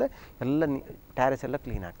ಹೋಗ್ತದೆ, ಎಲ್ಲ ಟ್ಯಾರೆಸ್ ಎಲ್ಲ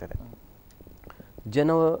ಕ್ಲೀನ್ ಆಗ್ತದೆ.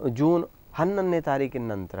 ಜೂನ್ 11ನೇ ತಾರೀಕಿನ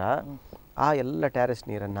ನಂತರ ಆ ಎಲ್ಲ ಟ್ಯಾರೆಸ್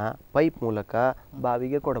ನೀರನ್ನು ಪೈಪ್ ಮೂಲಕ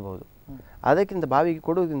ಬಾವಿಗೆ ಕೊಡಬಹುದು. ಅದಕ್ಕಿಂತ ಬಾವಿಗೆ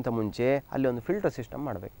ಕೊಡುವುದಕ್ಕಿಂತ ಮುಂಚೆ ಅಲ್ಲಿ ಒಂದು ಫಿಲ್ಟರ್ ಸಿಸ್ಟಮ್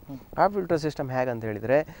ಮಾಡಬೇಕು. ಆ ಫಿಲ್ಟರ್ ಸಿಸ್ಟಮ್ ಹೇಗಂತ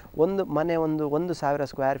ಹೇಳಿದರೆ, ಒಂದು ಮನೆ 1,000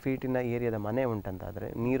 ಸ್ಕ್ವೇರ್ ಫೀಟಿನ ಏರಿಯಾದ ಮನೆ ಉಂಟಂತಾದರೆ,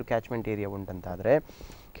 ನೀರು ಕ್ಯಾಚ್ಮೆಂಟ್ ಏರಿಯಾ ಉಂಟಂತಾದರೆ,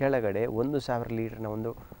 ಕೆಳಗಡೆ 1,000 ಲೀಟರ್ನ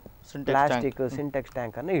ಒಂದು ಪ್ಲಾಸ್ಟಿಕ್ ಸಿಂಟೆಕ್ಸ್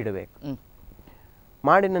ಟ್ಯಾಂಕನ್ನು ಇಡಬೇಕು.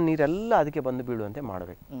 ಮಾಡಿನ ನೀರೆಲ್ಲ ಅದಕ್ಕೆ ಬಂದು ಬೀಳುವಂತೆ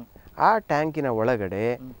ಮಾಡಬೇಕು. ಆ ಟ್ಯಾಂಕಿನ ಒಳಗಡೆ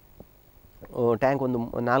ಟ್ಯಾಂಕ್ ಒಂದು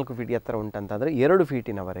 4 ಫೀಟ್ ಎತ್ತರ ಉಂಟಂತಾದರೆ 2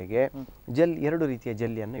 ಫೀಟಿನವರೆಗೆ 2 ರೀತಿಯ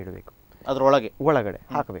ಜಲ್ಲಿಯನ್ನು ಇಡಬೇಕು, ಒಳಗಡೆ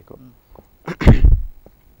ಹಾಕಬೇಕು.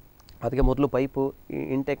 ಅದಕ್ಕೆ ಮೊದಲು ಪೈಪು,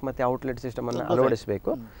 ಇಂಟೇಕ್ ಮತ್ತು ಔಟ್ಲೆಟ್ ಸಿಸ್ಟಮನ್ನು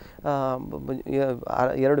ಅಳವಡಿಸಬೇಕು.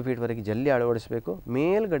 2 ಫೀಟ್ವರೆಗೆ ಜಲ್ಲಿ ಅಳವಡಿಸಬೇಕು.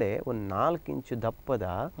 ಮೇಲ್ಗಡೆ ಒಂದು 4 ಇಂಚು ದಪ್ಪದ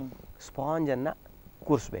ಸ್ಪಾಂಜನ್ನು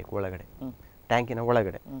ಕೂರಿಸ್ಬೇಕು ಒಳಗಡೆ, ಟ್ಯಾಂಕಿನ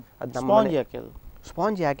ಒಳಗಡೆ. ಅದು ನಮ್ಮ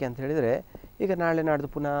ಸ್ಪಾಂಜ್ ಯಾಕೆ ಅಂತ ಹೇಳಿದರೆ, ಈಗ ನಾಳೆ ನಾಡ್ದು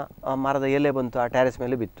ಪುನಃ ಮರದ ಎಲೆ ಬಂತು, ಆ ಟ್ಯಾರೆಸ್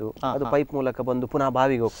ಮೇಲೆ ಬಿತ್ತು, ಅದು ಪೈಪ್ ಮೂಲಕ ಬಂದು ಪುನಃ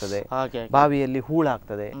ಬಾವಿಗೆ ಹೋಗ್ತದೆ, ಬಾವಿಯಲ್ಲಿ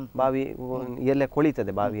ಹೂಳಾಗ್ತದೆ, ಬಾವಿ ಎಲೆ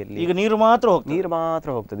ಕೊಳಿತದೆ ಬಾವಿಯಲ್ಲಿ, ಈಗ ನೀರು ಮಾತ್ರ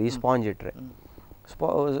ಹೋಗ್ತದೆ ಈ ಸ್ಪಾಂಜ್ ಇಟ್ಟರೆ.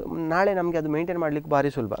 ನಾಳೆ ನಮಗೆ ಅದು ಮೇಂಟೈನ್ ಮಾಡ್ಲಿಕ್ಕೆ ಭಾರಿ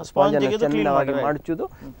ಸುಲಭ. ಸ್ಪಾಂಜನ್ನು ಚೆಂದವಾಗಿ ಮಡಚುದು,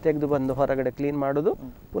 ತೆಗೆದು ಬಂದು ಹೊರಗಡೆ ಕ್ಲೀನ್ ಮಾಡೋದು,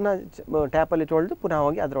 ಪುನಃ ಟ್ಯಾಪಲ್ಲಿ ತೊಳೆದು ಪುನಃ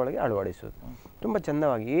ಹೋಗಿ ಅದರೊಳಗೆ ಅಳವಡಿಸೋದು. ತುಂಬ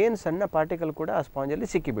ಚೆಂದವಾಗಿ ಏನು ಸಣ್ಣ ಪಾರ್ಟಿಕಲ್ ಕೂಡ ಆ ಸ್ಪಾಂಜಲ್ಲಿ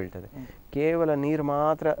ಸಿಕ್ಕಿ ಬೀಳ್ತದೆ. ಕೇವಲ ನೀರು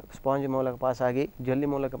ಮಾತ್ರ ಸ್ಪಾಂಜ್ ಮೂಲಕ ಪಾಸಾಗಿ, ಜಲ್ಲಿ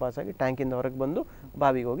ಮೂಲಕ ಪಾಸಾಗಿ ಟ್ಯಾಂಕಿಂದ ಹೊರಗೆ ಬಂದು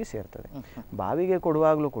ಬಾವಿಗೆ ಹೋಗಿ ಸೇರ್ತದೆ. ಬಾವಿಗೆ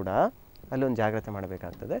ಕೊಡುವಾಗಲೂ ಕೂಡ ಅಲ್ಲೊಂದು ಜಾಗ್ರತೆ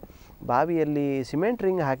ಮಾಡಬೇಕಾಗ್ತದೆ. ಬಾವಿಯಲ್ಲಿ ಸಿಮೆಂಟ್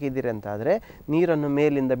ರಿಂಗ್ ಹಾಕಿದ್ದೀರಿ ಅಂತಾದರೆ ನೀರನ್ನು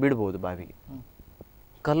ಮೇಲಿಂದ ಬಿಡ್ಬೋದು ಬಾವಿಗೆ.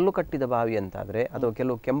 ಕಲ್ಲು ಕಟ್ಟಿದ ಬಾವಿ ಅಂತಾದರೆ, ಅಥವಾ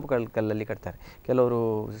ಕೆಲವು ಕೆಂಪು ಕಲ್ಲಲ್ಲಿ ಕಟ್ತಾರೆ, ಕೆಲವರು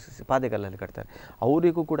ಪಾದೆಕಲ್ಲಲ್ಲಿ ಕಟ್ತಾರೆ,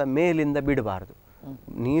 ಅವರಿಗೂ ಕೂಡ ಮೇಲಿಂದ ಬಿಡಬಾರ್ದು.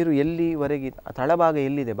 ನೀರು ಎಲ್ಲಿವರೆಗೆ ತಳಭಾಗ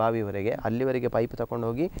ಎಲ್ಲಿದೆ ಬಾವಿವರೆಗೆ ಅಲ್ಲಿವರೆಗೆ ಪೈಪ್ ತಗೊಂಡು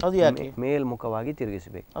ಹೋಗಿ ಮೇಲ್ಮುಖವಾಗಿ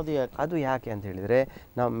ತಿರುಗಿಸಬೇಕು. ಅದು ಯಾಕೆ ಅಂತ ಹೇಳಿದರೆ,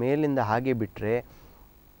 ನಾವು ಮೇಲಿಂದ ಹಾಗೆ ಬಿಟ್ಟರೆ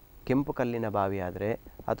ಕೆಂಪು ಕಲ್ಲಿನ ಬಾವಿ ಆದರೆ,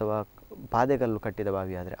 ಅಥವಾ ಪಾದೆಕಲ್ಲು ಕಟ್ಟಿದ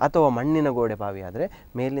ಬಾವಿ ಆದರೆ, ಅಥವಾ ಮಣ್ಣಿನ ಗೋಡೆ ಬಾವಿ ಆದರೆ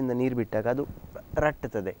ಮೇಲಿಂದ ನೀರು ಬಿಟ್ಟಾಗ ಅದು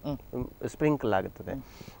ರಟ್ಟುತ್ತದೆ, ಸ್ಪ್ರಿಂಕಲ್ ಆಗುತ್ತದೆ.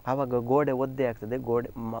 ಆವಾಗ ಗೋಡೆ ಒದ್ದೆ ಆಗ್ತದೆ,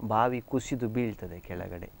 ಬಾವಿ ಕುಸಿದು ಬೀಳ್ತದೆ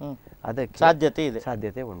ಕೆಳಗಡೆ. ಅದಕ್ಕೆ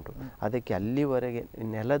ಸಾಧ್ಯತೆ ಉಂಟು. ಅದಕ್ಕೆ ಅಲ್ಲಿವರೆಗೆ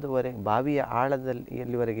ನೆಲದವರೆಗೆ, ಬಾವಿಯ ಆಳದಲ್ಲಿ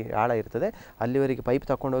ಎಲ್ಲಿವರೆಗೆ ಆಳ ಇರ್ತದೆ ಅಲ್ಲಿವರೆಗೆ ಪೈಪ್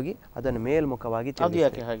ತಗೊಂಡೋಗಿ ಅದನ್ನು ಮೇಲ್ಮುಖವಾಗಿ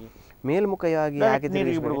ಮೇಲ್ಮುಖವಾಗಿ ಯಾಕೆ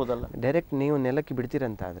ಡೈರೆಕ್ಟ್ ನೀವು ನೆಲಕ್ಕೆ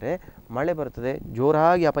ಬಿಡ್ತೀರಂತಾದರೆ ಮಳೆ ಬರ್ತದೆ,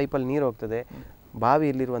 ಜೋರಾಗಿ ಆ ಪೈಪಲ್ಲಿ ನೀರು ಹೋಗ್ತದೆ,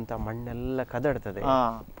 ಬಾವಿಯಲ್ಲಿರುವಂಥ ಮಣ್ಣೆಲ್ಲ ಕದಡ್ತದೆ,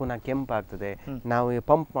 ಪುನಃ ಕೆಂಪಾಗ್ತದೆ. ನಾವು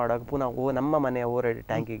ಪಂಪ್ ಮಾಡುವಾಗ ಪುನಃ ನಮ್ಮ ಮನೆಯ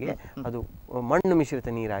ಟ್ಯಾಂಕಿಗೆ ಅದು ಮಣ್ಣು ಮಿಶ್ರಿತ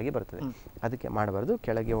ನೀರಾಗಿ ಬರ್ತದೆ. ಅದಕ್ಕೆ ಮಾಡಬಾರ್ದು.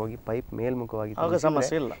 ಕೆಳಗೆ ಹೋಗಿ ಪೈಪ್ ಮೇಲ್ಮುಖವಾಗಿ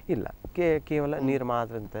ಸಮಸ್ಯೆ ಇಲ್ಲ, ಕೇವಲ ನೀರು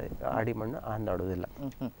ಮಾತ್ರ ಅಂತ ಅಡಿ ಮಣ್ಣು ಅಂದಾಡೋದಿಲ್ಲ.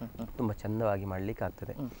 ತುಂಬ ಚೆಂದವಾಗಿ ಮಾಡಲಿಕ್ಕೆ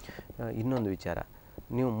ಆಗ್ತದೆ. ಇನ್ನೊಂದು ವಿಚಾರ,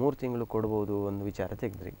 ನೀವು 3 ತಿಂಗಳು ಕೊಡ್ಬೋದು ಒಂದು ವಿಚಾರ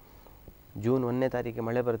ತೆಗೆದ್ರಿ. ಜೂನ್ 1ನೇ ತಾರೀಕಿಗೆ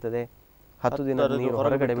ಮಳೆ ಬರ್ತದೆ, 10 ದಿನ ನೀರು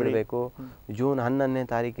ಹೊರಗಡೆ ಬಿಡಬೇಕು. ಜೂನ್ 11ನೇ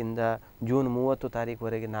ತಾರೀಕಿಂದ ಜೂನ್ 30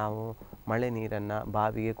 ತಾರೀಕುವರೆಗೆ ನಾವು ಮಳೆ ನೀರನ್ನು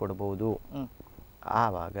ಬಾವಿಗೆ ಕೊಡಬಹುದು.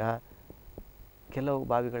 ಆವಾಗ ಕೆಲವು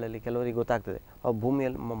ಬಾವಿಗಳಲ್ಲಿ ಕೆಲವರಿಗೆ ಗೊತ್ತಾಗ್ತದೆ,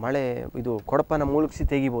 ಭೂಮಿಯಲ್ಲಿ ಮಳೆ ಇದು ಕೊಡಪನ ಮುಳುಗಿಸಿ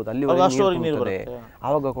ತೆಗಿಬಹುದು, ಅಲ್ಲಿವರೆಗೆ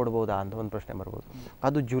ಆವಾಗ ಕೊಡ್ಬೋದಾ ಅಂತ ಒಂದು ಪ್ರಶ್ನೆ ಬರ್ಬೋದು.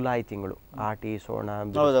 ಅದು ಜುಲೈ ತಿಂಗಳು, ಆಟಿ, ಸೋಣ,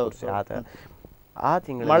 ಆ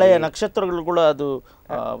ತಿಂಗಳು ಮಳೆಯ ನಕ್ಷತ್ರಗಳು ಕೂಡ ಅದು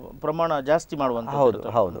ಪ್ರಮಾಣ ಜಾಸ್ತಿ ಮಾಡುವಂತ.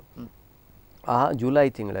 ಹೌದು. ಆ ಜುಲೈ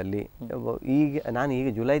ತಿಂಗಳಲ್ಲಿ ನಾನು ಈಗ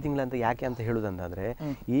ಜುಲೈ ತಿಂಗಳಂತ ಯಾಕೆ ಅಂತ ಹೇಳುವುದಂತಾದರೆ,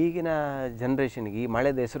 ಈಗಿನ ಜನ್ರೇಷನ್ಗೆ ಈ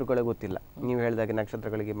ಮಳೆದ ಹೆಸರುಗಳೇ ಗೊತ್ತಿಲ್ಲ. ನೀವು ಹೇಳಿದಾಗೆ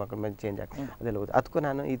ನಕ್ಷತ್ರಗಳಿಗೆ ಮಕ್ಕಳ ಮೇಲೆ ಚೇಂಜ್ ಆಗ್ತದೆ, ಅದೆಲ್ಲ ಗೊತ್ತು. ಅದಕ್ಕೂ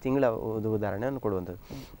ನಾನು ಈ ತಿಂಗಳ ಉದಾಹರಣೆಯನ್ನು ಕೊಡುವಂಥದ್ದು.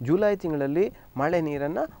 ಜುಲೈ ತಿಂಗಳಲ್ಲಿ ಮಳೆ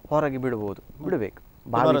ನೀರನ್ನು ಹೊರಗೆ ಬಿಡಬೇಕು.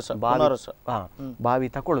 ಬಾವಿ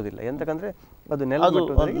ತಗೊಳ್ಳೋದಿಲ್ಲ, ಎಂತಕಂದ್ರೆ ಅದು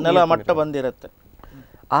ನೆಲ ಮಟ್ಟ ಬಂದಿರುತ್ತೆ.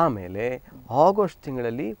 ಆಮೇಲೆ ಆಗಸ್ಟ್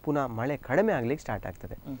ತಿಂಗಳಲ್ಲಿ ಪುನಃ ಮಳೆ ಕಡಿಮೆ ಆಗ್ಲಿಕ್ಕೆ ಸ್ಟಾರ್ಟ್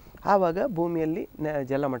ಆಗ್ತದೆ. ಆವಾಗ ಭೂಮಿಯಲ್ಲಿ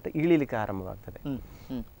ಜಲಮಟ್ಟ ಇಳಿಲಿಕ್ಕೆ ಆರಂಭವಾಗ್ತದೆ.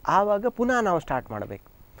 ಆವಾಗ ಪುನಃ ನಾವು ಸ್ಟಾರ್ಟ್ ಮಾಡಬೇಕು.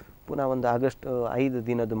 ಪುನಃ ಒಂದು ಆಗಸ್ಟ್ 5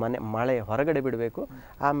 ದಿನದ ಮಳೆ ಹೊರಗಡೆ ಬಿಡಬೇಕು.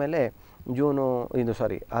 ಆಮೇಲೆ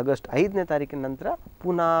ಆಗಸ್ಟ್ 5ನೇ ತಾರೀಕಿನ ನಂತರ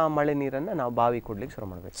ಪುನಃ ಮಳೆ ನೀರನ್ನು ನಾವು ಬಾವಿ ಕೊಡ್ಲಿಕ್ಕೆ ಶುರು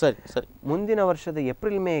ಮಾಡಬೇಕು. ಸರಿ. ಮುಂದಿನ ವರ್ಷದ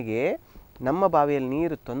ಏಪ್ರಿಲ್ ಮೇಗೆ ನಮ್ಮ ಬಾವಿಯಲ್ಲಿ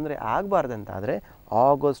ನೀರು ತೊಂದರೆ ಆಗಬಾರ್ದಂತಾದರೆ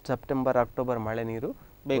ಆಗಸ್ಟ್, ಸೆಪ್ಟೆಂಬರ್, ಅಕ್ಟೋಬರ್ ಮಳೆ ನೀರು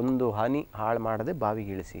ಒಂದು ಹನಿ ಹಾಳು ಮಾಡದೆ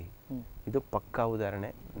ಬಾವಿಗೆ ಇಳಿಸಿ. ಇದು ಪಕ್ಕಾ ಉದಾಹರಣೆ.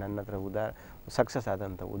 ನನ್ನ ಹತ್ರ ಸಕ್ಸಸ್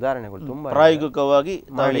ಆದಂಥ ಉದಾಹರಣೆಗಳು ತುಂಬ ಪ್ರಾಯೋಗಿಕವಾಗಿ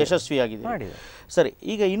ಯಶಸ್ವಿಯಾಗಿದೆ. ಸರಿ,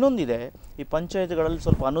 ಈಗ ಇನ್ನೊಂದಿದೆ, ಈ ಪಂಚಾಯತ್ಗಳಲ್ಲಿ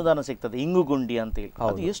ಸ್ವಲ್ಪ ಅನುದಾನ ಸಿಗ್ತದೆ, ಇಂಗುಗುಂಡಿ ಅಂತೇಳಿ.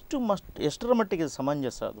 ಅದು ಎಷ್ಟರ ಮಟ್ಟಿಗೆ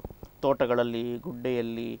ಸಮಂಜಸ? ಅದು ತೋಟಗಳಲ್ಲಿ,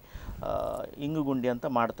 ಗುಡ್ಡೆಯಲ್ಲಿ ಇಂಗುಗುಂಡಿ ಅಂತ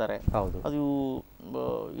ಮಾಡ್ತಾರೆ. ಅದು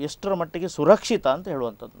ಎಷ್ಟರ ಮಟ್ಟಿಗೆ ಸುರಕ್ಷಿತ ಅಂತ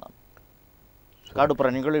ಹೇಳುವಂಥದ್ದು ನಾನು. ಕಾಡು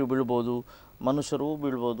ಪ್ರಾಣಿಗಳು ಬೀಳ್ಬೋದು, ಮನುಷ್ಯರು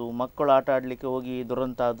ಬೀಳ್ಬೋದು, ಮಕ್ಕಳು ಆಟ ಆಡಲಿಕ್ಕೆ ಹೋಗಿ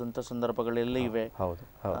ದುರಂತ ಆದಂಥ ಸಂದರ್ಭಗಳೆಲ್ಲ ಇವೆ.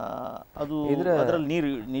 ಅದು ಅದರಲ್ಲಿ ನೀರು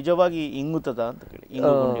ನಿಜವಾಗಿ ಇಂಗುತ್ತದ ಅಂತ ಕೇಳಿ.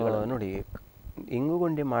 ನೋಡಿ,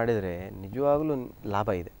 ಇಂಗುಗುಂಡಿ ಮಾಡಿದರೆ ನಿಜವಾಗ್ಲೂ ಲಾಭ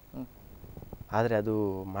ಇದೆ. ಆದರೆ ಅದು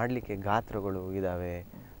ಮಾಡಲಿಕ್ಕೆ ಗಾತ್ರಗಳು ಇದ್ದಾವೆ,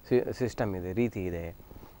 ಸಿಸ್ಟಮ್ ಇದೆ, ರೀತಿ ಇದೆ.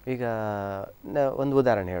 ಈಗ ಒಂದು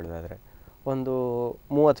ಉದಾಹರಣೆ ಹೇಳೋದಾದರೆ, ಒಂದು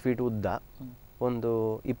 30 ಫೀಟ್ ಉದ್ದ, ಒಂದು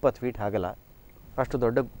 20 ಫೀಟ್ ಅಗಲ, ಅಷ್ಟು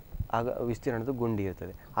ದೊಡ್ಡ ವಿಸ್ತೀರ್ಣದ ಗುಂಡಿ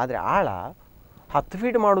ಇರ್ತದೆ. ಆದರೆ ಆಳ 10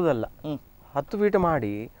 ಫೀಟ್ ಮಾಡುವುದಲ್ಲ, 10 ಫೀಟ್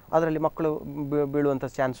ಮಾಡಿ ಅದರಲ್ಲಿ ಮಕ್ಕಳು ಬೀಳುವಂಥ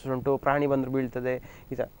ಚಾನ್ಸಸ್ ಉಂಟು, ಪ್ರಾಣಿ ಬಂದರೂ ಬೀಳ್ತದೆ.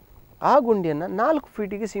 ಆ ಗುಂಡಿಯನ್ನು 4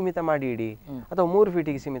 ಫೀಟಿಗೆ ಸೀಮಿತ ಮಾಡಿ ಇಡಿ, ಅಥವಾ 3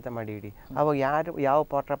 ಫೀಟಿಗೆ ಸೀಮಿತ ಮಾಡಿ ಇಡಿ. ಆವಾಗ ಯಾವ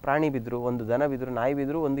ಪ್ರಾಣಿ ಬಿದ್ದರೂ, ಒಂದು ದನ ಬಿದ್ದರೂ, ನಾಯಿ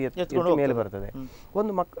ಬಿದ್ದರೂ ಒಂದು ಎತ್ತು ಮೇಲೆ ಬರ್ತದೆ.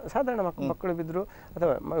 ಒಂದು ಸಾಧಾರಣ ಮಕ್ಕಳು ಬಿದ್ದರೂ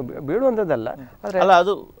ಅಥವಾ ಬೀಳುವಂಥದ್ದಲ್ಲ. ಆದರೆ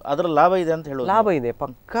ಅದು ಅದರ ಲಾಭ ಇದೆ ಅಂತ ಹೇಳೋದು. ಲಾಭ ಇದೆ,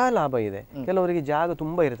 ಪಕ್ಕಾ ಲಾಭ ಇದೆ. ಕೆಲವರಿಗೆ ಜಾಗ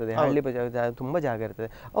ತುಂಬ ಇರ್ತದೆ, ಹಳ್ಳಿ ತುಂಬ ಜಾಗ ಇರ್ತದೆ,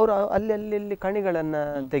 ಅವರು ಅಲ್ಲಿ ಕಣಿಗಳನ್ನು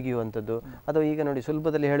ತೆಗೆಯುವಂಥದ್ದು. ಅಥವಾ ಈಗ ನೋಡಿ,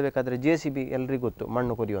 ಸುಲಭದಲ್ಲಿ ಹೇಳಬೇಕಾದ್ರೆ JCB ಎಲ್ರಿಗೂ ಗೊತ್ತು,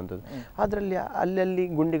 ಮಣ್ಣು ಕೊರಿಯುವಂಥದ್ದು. ಅದರಲ್ಲಿ ಅಲ್ಲಲ್ಲಿ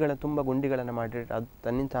ತುಂಬ ಗುಂಡಿಗಳನ್ನು ಮಾಡಿಟ್ಟು ಅದು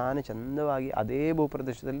ತನ್ನಿಂತಾನೇ ಚಂದವಾಗಿ ಅದೇ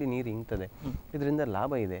ಭೂಪ್ರದೇಶದಲ್ಲಿ ನೀರು ಇಂಗ್ತದೆ. ಇದರಿಂದ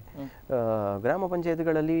ಲಾಭ ಇದೆ. ಗ್ರಾಮ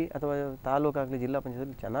ಪಂಚಾಯತ್ಗಳಲ್ಲಿ ಅಥವಾ ತಾಲೂಕಾಗಲಿ, ಜಿಲ್ಲಾ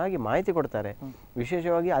ಪಂಚಾಯತ್ ಚೆನ್ನಾಗಿ ಮಾಹಿತಿ ಕೊಡ್ತಾರೆ.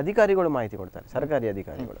 ವಿಶೇಷವಾಗಿ ಅಧಿಕಾರಿಗಳು ಮಾಹಿತಿ ಕೊಡ್ತಾರೆ, ಸರ್ಕಾರಿ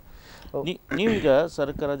ಅಧಿಕಾರಿಗಳು. ನೀವೀಗ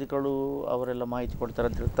ಸರ್ಕಾರಿ ಅಧಿಕಾರಿಗಳು ಅವರೆಲ್ಲ ಮಾಹಿತಿ ಕೊಡ್ತಾರೆ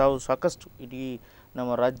ಅಂತ ಹೇಳಿ, ತಾವು ಸಾಕಷ್ಟು ಇಡೀ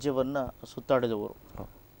ನಮ್ಮ ರಾಜ್ಯವನ್ನು ಸುತ್ತಾಡಿದವರು.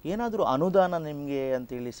 ಏನಾದರೂ ಅನುದಾನ ನಿಮಗೆ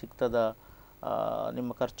ಅಂತೇಳಿ ಸಿಗ್ತದ?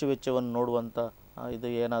 ನಿಮ್ಮ ಖರ್ಚು ವೆಚ್ಚವನ್ನು ನೋಡುವಂಥ ಇದು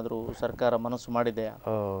ಏನಾದರೂ ಸರ್ಕಾರ ಮನಸ್ಸು ಮಾಡಿದೆಯಾ?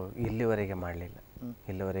 ಇಲ್ಲಿವರೆಗೆ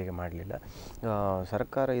ಮಾಡಲಿಲ್ಲ.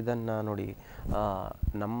 ಸರ್ಕಾರ ಇದನ್ನು ನೋಡಿ,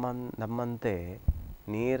 ನಮ್ಮಂತೆ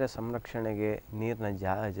ನೀರ ಸಂರಕ್ಷಣೆಗೆ, ನೀರಿನ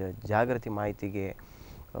ಜಾಗೃತಿ ಮಾಹಿತಿಗೆ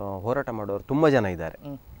ಹೋರಾಟ ಮಾಡೋರು ತುಂಬ ಜನ ಇದ್ದಾರೆ.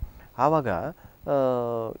 ಆವಾಗ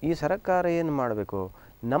ಈ ಸರ್ಕಾರ ಏನು ಮಾಡಬೇಕು,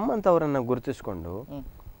 ನಮ್ಮಂಥವರನ್ನು ಗುರುತಿಸ್ಕೊಂಡು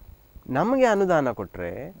ನಮಗೆ ಅನುದಾನ ಕೊಟ್ಟರೆ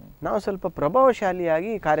ನಾವು ಸ್ವಲ್ಪ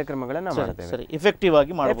ಪ್ರಭಾವಶಾಲಿಯಾಗಿ ಕಾರ್ಯಕ್ರಮಗಳನ್ನು ಮಾಡ್ತೇವೆ, ಎಫೆಕ್ಟಿವ್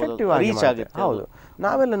ಆಗಿ ಹೌದು.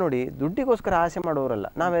 ನಾವೆಲ್ಲ ನೋಡಿ ದುಡ್ಡಿಗೋಸ್ಕರ ಆಸೆ ಮಾಡೋರಲ್ಲ,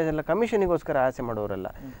 ನಾವೆಲ್ಲ ಕಮಿಷನಿಗೋಸ್ಕರ ಆಸೆ ಮಾಡೋರಲ್ಲ.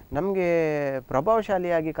 ನಮಗೆ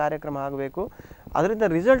ಪ್ರಭಾವಶಾಲಿಯಾಗಿ ಕಾರ್ಯಕ್ರಮ ಆಗಬೇಕು, ಅದರಿಂದ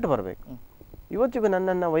ರಿಸಲ್ಟ್ ಬರಬೇಕು. ಇವತ್ತಿಗೂ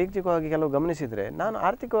ನನ್ನನ್ನು ವೈಯಕ್ತಿಕವಾಗಿ ಕೆಲವು ಗಮನಿಸಿದರೆ, ನಾನು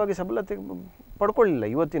ಆರ್ಥಿಕವಾಗಿ ಸಬಲತೆ ಪಡ್ಕೊಳ್ಳಿಲ್ಲ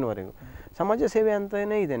ಇವತ್ತಿನವರೆಗೂ. ಸಮಾಜ ಸೇವೆ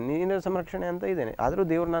ಅಂತಲೇ ಇದ್ದೇನೆ, ನೀರಿನ ಸಂರಕ್ಷಣೆ ಅಂತ ಇದ್ದೇನೆ. ಆದರೂ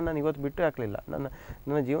ದೇವರು ನನ್ನನ್ನು ಇವತ್ತು ಬಿಟ್ಟು ಹಾಕಲಿಲ್ಲ,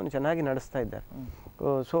 ನನ್ನ ಜೀವನ ಚೆನ್ನಾಗಿ ನಡೆಸ್ತಾ ಇದ್ದಾರೆ.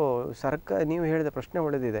 ಸೊ ಸರ್ಕಾರ, ನೀವು ಹೇಳಿದ ಪ್ರಶ್ನೆ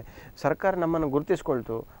ಒಳ್ಳೆದಿದೆ. ಸರ್ಕಾರ ನಮ್ಮನ್ನು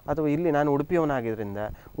ಗುರುತಿಸ್ಕೊಳ್ತು, ಅಥವಾ ಇಲ್ಲಿ ನಾನು ಉಡುಪಿಯವನಾಗಿದ್ದರಿಂದ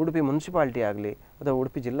ಉಡುಪಿ ಮುನ್ಸಿಪಾಲ್ಟಿ ಆಗಲಿ ಅಥವಾ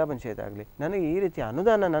ಉಡುಪಿ ಜಿಲ್ಲಾ ಪಂಚಾಯತ್ ಆಗಲಿ ನನಗೆ ಈ ರೀತಿ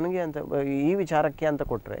ಅನುದಾನ ನನಗೆ ಅಂತ ಈ ವಿಚಾರಕ್ಕೆ ಅಂತ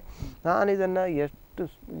ಕೊಟ್ಟರೆ, ನಾನು ಇದನ್ನು ಎಷ್ಟು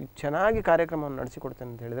ಚೆನ್ನಾಗಿ ಕಾರ್ಯಕ್ರಮವನ್ನು ನಡೆಸಿಕೊಡ್ತೇನೆ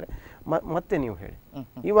ಅಂತ ಹೇಳಿದರೆ, ಮತ್ತೆ ನೀವು ಹೇಳಿ,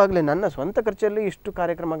 ಇವಾಗಲೇ ನನ್ನ ಸ್ವಂತ ಖರ್ಚಲ್ಲಿ ಇಷ್ಟು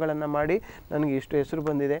ಕಾರ್ಯಕ್ರಮಗಳನ್ನು ಮಾಡಿ ನನಗೆ ಇಷ್ಟು ಹೆಸರು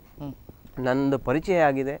ಬಂದಿದೆ, ನನ್ನದು ಪರಿಚಯ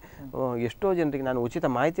ಆಗಿದೆ, ಎಷ್ಟೋ ಜನರಿಗೆ ನಾನು ಉಚಿತ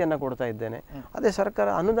ಮಾಹಿತಿಯನ್ನು ಕೊಡ್ತಾ ಇದ್ದೇನೆ. ಅದೇ ಸರ್ಕಾರ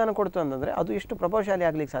ಅನುದಾನ ಕೊಡ್ತು ಅಂತಂದರೆ ಅದು ಎಷ್ಟು ಪ್ರಭಾವಶಾಲಿ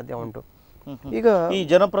ಆಗಲಿಕ್ಕೆ ಸಾಧ್ಯ ಉಂಟು. ಈಗ ಈ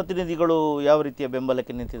ಜನಪ್ರತಿನಿಧಿಗಳು ಯಾವ ರೀತಿಯ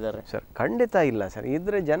ಬೆಂಬಲಕ್ಕೆ ನಿಂತಿದ್ದಾರೆ ಸರ್? ಖಂಡಿತ ಇಲ್ಲ ಸರ್.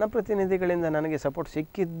 ಇದ್ರೆ ಜನಪ್ರತಿನಿಧಿಗಳಿಂದ ನನಗೆ ಸಪೋರ್ಟ್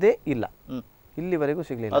ಸಿಕ್ಕಿದ್ದೇ ಇಲ್ಲ, ಇಲ್ಲಿವರೆಗೂ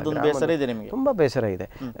ಸಿಗಲಿಲ್ಲ. ತುಂಬ ಬೇಸರ ಇದೆ.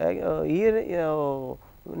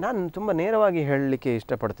 ನಾನು ತುಂಬ ನೇರವಾಗಿ ಹೇಳಲಿಕ್ಕೆ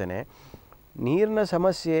ಇಷ್ಟಪಡ್ತೇನೆ, ನೀರಿನ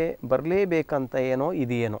ಸಮಸ್ಯೆ ಬರಲೇಬೇಕಂತ ಏನೋ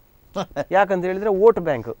ಇದೆಯೇನೋ. ಯಾಕಂತ ಹೇಳಿದ್ರೆ ವೋಟ್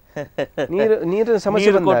ಬ್ಯಾಂಕ್, ನೀರಿನ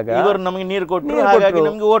ಸಮಸ್ಯೆ ಬಂದಾಗ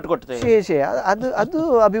ಅದು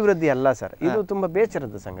ಅಭಿವೃದ್ಧಿ ಅಲ್ಲ ಸರ್. ಇದು ತುಂಬಾ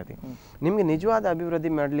ಬೇಸರದ ಸಂಗತಿ. ನಿಮ್ಗೆ ನಿಜವಾದ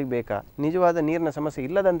ಅಭಿವೃದ್ಧಿ ಮಾಡ್ಲಿಕ್ಕೆ ಬೇಕಾ? ನಿಜವಾದ ನೀರಿನ ಸಮಸ್ಯೆ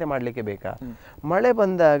ಇಲ್ಲದಂತೆ ಮಾಡ್ಲಿಕ್ಕೆ ಬೇಕಾ? ಮಳೆ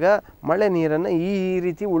ಬಂದಾಗ ಮಳೆ ನೀರನ್ನು ಈ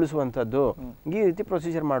ರೀತಿ ಉಳಿಸುವಂಥದ್ದು, ಈ ರೀತಿ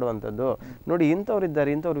ಪ್ರೊಸೀಜರ್ ಮಾಡುವಂಥದ್ದು. ನೋಡಿ, ಇಂಥವ್ರು ಇದ್ದಾರೆ,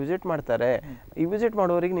 ಇಂಥವ್ರು ವಿಸಿಟ್ ಮಾಡ್ತಾರೆ, ಈ ವಿಸಿಟ್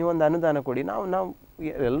ಮಾಡುವವರಿಗೆ ನೀವೊಂದು ಅನುದಾನ ಕೊಡಿ, ನಾವು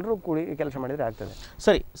ಎಲ್ಲರೂ ಕೂಡಿ ಕೆಲಸ ಮಾಡಿದರೆ ಆಗ್ತದೆ.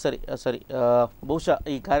 ಸರಿ. ಬಹುಶಃ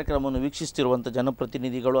ಈ ಕಾರ್ಯಕ್ರಮವನ್ನು ವೀಕ್ಷಿಸ್ತಿರುವಂಥ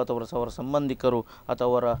ಜನಪ್ರತಿನಿಧಿಗಳು ಅಥವಾ ಅವರ ಸಂಬಂಧಿಕರು ಅಥವಾ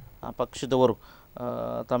ಅವರ ಪಕ್ಷದವರು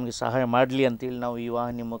ತಮಗೆ ಸಹಾಯ ಮಾಡಲಿ ಅಂತೇಳಿ ನಾವು ಈ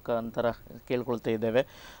ವಾಹಿನಿ ಮುಖಾಂತರ ಕೇಳ್ಕೊಳ್ತಾ ಇದ್ದೇವೆ.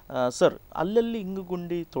 ಸರ್, ಅಲ್ಲಲ್ಲಿ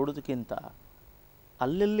ಇಂಗುಗುಂಡಿ ತೋಡೋದಕ್ಕಿಂತ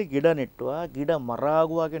ಅಲ್ಲಲ್ಲಿ ಗಿಡ ನೆಟ್ಟು ಆ ಗಿಡ ಮರ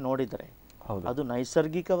ಆಗುವಾಗೆ ನೋಡಿದರೆ ಅದು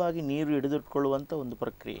ನೈಸರ್ಗಿಕವಾಗಿ ನೀರು ಹಿಡಿದಿಟ್ಕೊಳ್ಳುವಂಥ ಒಂದು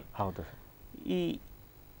ಪ್ರಕ್ರಿಯೆ. ಹೌದು. ಈ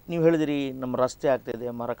ನೀವು ಹೇಳಿದಿರಿ, ನಮ್ಮ ರಸ್ತೆ ಆಗ್ತಾಯಿದೆ,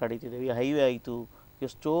 ಮರ ಕಡಿತಿದ್ದೇವೆ, ಈ ಹೈವೇ ಆಯಿತು,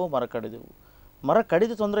 ಎಷ್ಟೋ ಮರ ಕಡಿದೆವು. ಮರ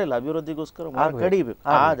ಕಡಿದು ತೊಂದರೆ ಇಲ್ಲ, ಅಭಿವೃದ್ಧಿಗೋಸ್ಕರ ಮರ ಕಡಿಬೇಕು.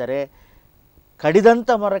 ಆದರೆ ಕಡಿದಂಥ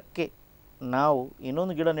ಮರಕ್ಕೆ ನಾವು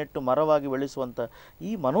ಇನ್ನೊಂದು ಗಿಡ ನೆಟ್ಟು ಮರವಾಗಿ ಬೆಳೆಸುವಂಥ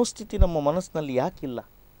ಈ ಮನೋಸ್ಥಿತಿ ನಮ್ಮ ಮನಸ್ಸಿನಲ್ಲಿ ಯಾಕಿಲ್ಲ?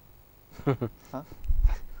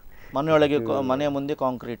 ಮನೆಯೊಳಗೆ, ಮನೆಯ ಮುಂದೆ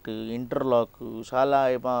ಕಾಂಕ್ರೀಟ್, ಇಂಟರ್ಲಾಕ್, ಶಾಲಾ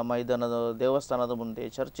ಮೈದಾನದ, ದೇವಸ್ಥಾನದ ಮುಂದೆ,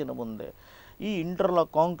 ಚರ್ಚಿನ ಮುಂದೆ ಈ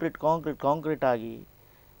ಇಂಟರ್ಲಾಕ್ ಕಾಂಕ್ರೀಟ್ ಆಗಿ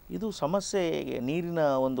ಇದು ಸಮಸ್ಯೆಗೆ ನೀರಿನ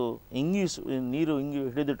ಒಂದು ನೀರು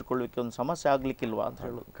ಹಿಡಿದಿಟ್ಟುಕೊಳ್ಳಲಿಕ್ಕೆ ಒಂದು ಸಮಸ್ಯೆ ಆಗಲಿಕ್ಕಿಲ್ವಾ ಅಂತ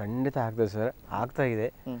ಹೇಳೋದು? ಖಂಡಿತ ಆಗ್ತದೆ ಸರ್, ಆಗ್ತಾ ಇದೆ.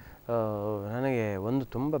 ನನಗೆ ಒಂದು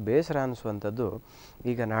ತುಂಬ ಬೇಸರ ಅನಿಸುವಂಥದ್ದು,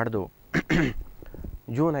 ಈಗ ನಾಡ್ದು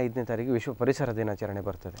ಜೂನ್ 5ನೇ ತಾರೀಕು ವಿಶ್ವ ಪರಿಸರ ದಿನಾಚರಣೆ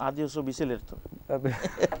ಬರ್ತದೆ. ಆ ದಿವಸ ಬಿಸಿಲಿರ್ತದೆ.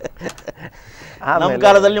 ನಮ್ಮ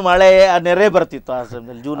ಕಾಲದಲ್ಲಿ ಮಳೆ ನೆರೆ ಬರ್ತಿತ್ತು ಆ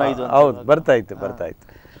ಸಮಯದಲ್ಲಿ, ಜೂನ್ 5. ಹೌದು, ಬರ್ತಾ ಇತ್ತು.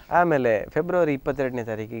 ಆಮೇಲೆ ಫೆಬ್ರವರಿ 22ನೇ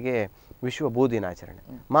ತಾರೀಕಿಗೆ ವಿಶ್ವ ಭೂ ದಿನಾಚರಣೆ,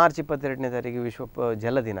 ಮಾರ್ಚ್ 22ನೇ ತಾರೀಕಿಗೆ ವಿಶ್ವ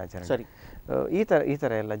ಜಲ ದಿನಾಚರಣೆ. ಈ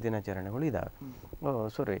ಥರ ಎಲ್ಲ ದಿನಾಚರಣೆಗಳು ಇದ್ದಾವೆ.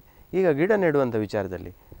 ಸರಿ, ಈಗ ಗಿಡ ನೆಡುವಂಥ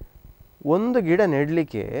ವಿಚಾರದಲ್ಲಿ ಒಂದು ಗಿಡ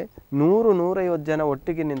ನೆಡಲಿಕ್ಕೆ 100-150 ಜನ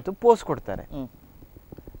ಒಟ್ಟಿಗೆ ನಿಂತು ಪೋಸ್ಟ್ ಕೊಡ್ತಾರೆ.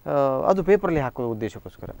 ಅದು ಪೇಪರಲ್ಲಿ ಹಾಕೋ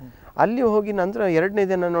ಉದ್ದೇಶಕ್ಕೋಸ್ಕರ. ಅಲ್ಲಿ ಹೋಗಿ ನಂತರ 2ನೇ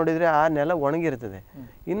ದಿನ ನೋಡಿದರೆ ಆ ನೆಲ ಒಣಗಿರ್ತದೆ,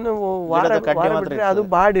 ಇನ್ನು ವಾರ ಬಿಟ್ಟರೆ ಅದು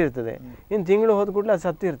ಬಾಡಿರ್ತದೆ, ಇನ್ನು ತಿಂಗಳು ಹೋದ ಕೂಡಲೇ ಅದು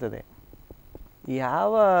ಸತ್ತಿರ್ತದೆ.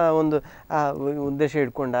 ಯಾವ ಒಂದು ಉದ್ದೇಶ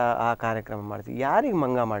ಇಟ್ಕೊಂಡು ಆ ಕಾರ್ಯಕ್ರಮ ಮಾಡ್ತೀವಿ? ಯಾರಿಗೆ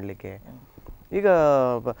ಮಂಗ ಮಾಡಲಿಕ್ಕೆ? ಈಗ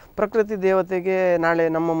ಪ್ರಕೃತಿ ದೇವತೆಗೆ ನಾಳೆ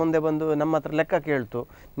ನಮ್ಮ ಮುಂದೆ ಬಂದು ನಮ್ಮ ಹತ್ರ ಲೆಕ್ಕ ಕೇಳ್ತು,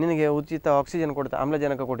 ನಿನಗೆ ಉಚಿತ ಆಕ್ಸಿಜನ್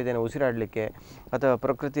ಆಮ್ಲಜನಕ ಕೊಟ್ಟಿದ್ದೇನೆ ಉಸಿರಾಡಲಿಕ್ಕೆ, ಅಥವಾ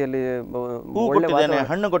ಪ್ರಕೃತಿಯಲ್ಲಿ ಒಳ್ಳೆ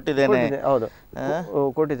ಹಣ್ಣು ಕೊಟ್ಟಿದ್ದೇನೆ, ಹೌದು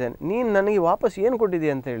ಕೊಟ್ಟಿದ್ದೇನೆ, ನೀನು ನನಗೆ ವಾಪಸ್ ಏನು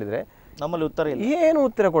ಕೊಟ್ಟಿದ್ದೀಯ ಅಂತ ಹೇಳಿದರೆ ನಮ್ಮಲ್ಲಿ ಉತ್ತರ ಏನು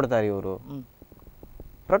ಉತ್ತರ ಕೊಡ್ತಾರೆ ಇವರು?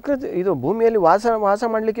 ಪ್ರಕೃತಿ ಇದು ಭೂಮಿಯಲ್ಲಿ ವಾಸ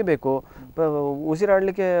ಮಾಡಲಿಕ್ಕೆ ಬೇಕು,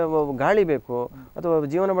 ಉಸಿರಾಡಲಿಕ್ಕೆ ಗಾಳಿ ಬೇಕು, ಅಥವಾ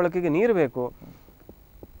ಜೀವನ ಬಳಕೆಗೆ ನೀರು ಬೇಕು.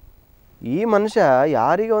 ಈ ಮನುಷ್ಯ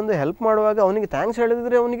ಯಾರಿಗೆ ಒಂದು ಹೆಲ್ಪ್ ಮಾಡುವಾಗ ಅವನಿಗೆ ಥ್ಯಾಂಕ್ಸ್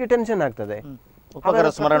ಹೇಳಿದ್ರೆ ಅವನಿಗೆ ಟೆನ್ಷನ್ ಆಗ್ತದೆ.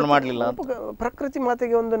 ಪ್ರಕೃತಿ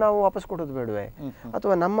ಮಾತೆಗೆ ಒಂದು ನಾವು ವಾಪಸ್ ಕೊಡೋದು ಬೇಡವೆ?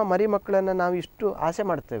 ಅಥವಾ ನಮ್ಮ ಮರಿ ಮಕ್ಕಳನ್ನು ನಾವು ಇಷ್ಟು ಆಸೆ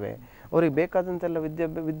ಮಾಡ್ತೇವೆ, ಅವ್ರಿಗೆ ಬೇಕಾದಂತೆಲ್ಲ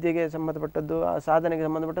ವಿದ್ಯೆಗೆ ಸಂಬಂಧಪಟ್ಟದ್ದು, ಸಾಧನೆಗೆ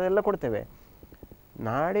ಸಂಬಂಧಪಟ್ಟದ್ದು ಎಲ್ಲ ಕೊಡ್ತೇವೆ.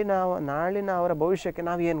 ನಾಳಿನ ಅವರ ಭವಿಷ್ಯಕ್ಕೆ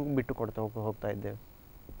ನಾವು ಏನು ಬಿಟ್ಟು ಹೋಗ್ತಾ ಇದ್ದೇವೆ?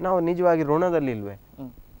 ನಾವು ನಿಜವಾಗಿ ಋಣದಲ್ಲಿ ಇಲ್ವೇ?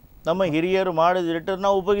 ನಮ್ಮ ಹಿರಿಯರು ಮಾಡಿದ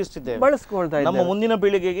ನಾವು ಉಪಯೋಗಿಸ್ತಿದ್ದೇವೆ, ಬಳಸ್ಕೊಳ್ತಾ ಇದ್ದೇವೆ. ನಮ್ಮ ಮುಂದಿನ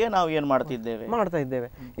ಪೀಳಿಗೆಗೆ ನಾವು ಏನು ಮಾಡ್ತಾ ಇದ್ದೇವೆ.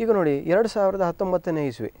 ಈಗ ನೋಡಿ 2019ನೇ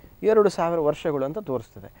ಇಸ್ವಿ 2000 ವರ್ಷಗಳು ಅಂತ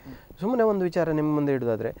ತೋರಿಸ್ತದೆ. ಸುಮ್ಮನೆ ಒಂದು ವಿಚಾರ ನಿಮ್ಮ ಮುಂದೆ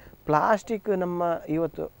ಇಡೋದಾದರೆ, ಪ್ಲಾಸ್ಟಿಕ್ ನಮ್ಮ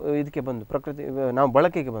ಇವತ್ತು ಇದಕ್ಕೆ ಬಂದು ಪ್ರಕೃತಿ ನಾವು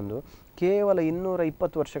ಬಳಕೆಗೆ ಬಂದು ಕೇವಲ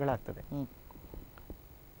 220 ವರ್ಷಗಳಾಗ್ತದೆ.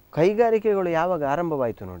 ಕೈಗಾರಿಕೆಗಳು ಯಾವಾಗ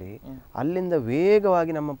ಆರಂಭವಾಯಿತು ನೋಡಿ, ಅಲ್ಲಿಂದ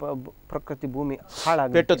ವೇಗವಾಗಿ ನಮ್ಮ ಪ್ರಕೃತಿ ಭೂಮಿ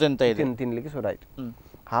ಹಾಳಾಗಿ ತಿನ್ನಲಿಕ್ಕೆ ಶುರುವಾಯಿತು.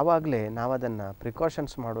 ಆವಾಗಲೇ ನಾವು ಅದನ್ನು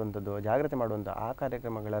ಪ್ರಿಕಾಷನ್ಸ್ ಮಾಡುವಂಥದ್ದು, ಜಾಗ್ರತೆ ಮಾಡುವಂಥ ಆ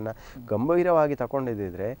ಕಾರ್ಯಕ್ರಮಗಳನ್ನು ಗಂಭೀರವಾಗಿ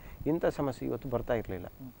ತಗೊಂಡಿದ್ದರೆ ಇಂಥ ಸಮಸ್ಯೆ ಇವತ್ತು ಬರ್ತಾ ಇರಲಿಲ್ಲ.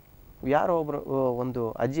 ಯಾರೋ ಒಬ್ಬರು ಒಂದು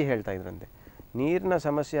ಅಜ್ಜಿ ಹೇಳ್ತಾ ಇದ್ರಂತೆ, ನೀರಿನ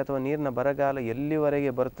ಸಮಸ್ಯೆ ಅಥವಾ ನೀರಿನ ಬರಗಾಲ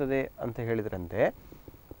ಎಲ್ಲಿವರೆಗೆ ಬರ್ತದೆ ಅಂತ ಹೇಳಿದ್ರಂತೆ,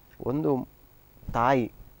 ಒಂದು ತಾಯಿ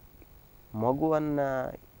ಮಗುವನ್ನು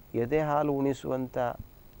ಎದೆ ಹಾಲು ಉಣಿಸುವಂಥ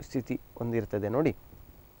ಸ್ಥಿತಿ ಒಂದಿರ್ತದೆ ನೋಡಿ.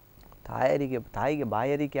 ತಾಯಿಗೆ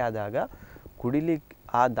ಬಾಯಾರಿಕೆ ಆದಾಗ ಕುಡಿಲಿಕ್ಕೆ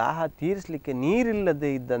ಆ ದಾಹ ತೀರಿಸಲಿಕ್ಕೆ ನೀರಿಲ್ಲದೆ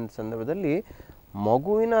ಇದ್ದಂಥ ಸಂದರ್ಭದಲ್ಲಿ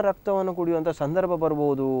ಮಗುವಿನ ರಕ್ತವನ್ನು ಕುಡಿಯುವಂಥ ಸಂದರ್ಭ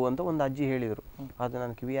ಬರ್ಬೋದು ಅಂತ ಒಂದು ಅಜ್ಜಿ ಹೇಳಿದರು. ಅದು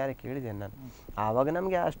ನಾನು ಕಿವಿಯಾರೆ ಕೇಳಿದೆ ನಾನು. ಆವಾಗ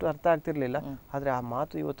ನಮಗೆ ಅಷ್ಟು ಅರ್ಥ ಆಗ್ತಿರ್ಲಿಲ್ಲ, ಆದರೆ ಆ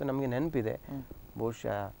ಮಾತು ಇವತ್ತು ನಮಗೆ ನೆನಪಿದೆ.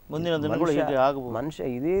 ಬಹುಶಃ ಮುಂದಿನ ದಿನಗಳು ಮನುಷ್ಯ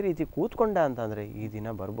ಇದೇ ರೀತಿ ಕೂತ್ಕೊಂಡ ಅಂತಂದರೆ ಈ ದಿನ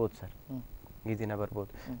ಬರ್ಬೋದು ಸರ್, ಈ ದಿನ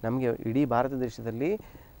ಬರ್ಬೋದು. ನಮಗೆ ಇಡೀ ಭಾರತ ದೇಶದಲ್ಲಿ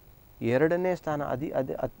 2ನೇ ಸ್ಥಾನ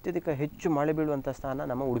ಅತ್ಯಧಿಕ ಹೆಚ್ಚು ಮಳೆ ಬೀಳುವಂಥ ಸ್ಥಾನ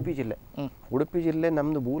ನಮ್ಮ ಉಡುಪಿ ಜಿಲ್ಲೆ. ಉಡುಪಿ ಜಿಲ್ಲೆ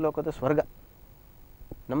ನಮ್ಮದು ಭೂಲೋಕದ ಸ್ವರ್ಗ.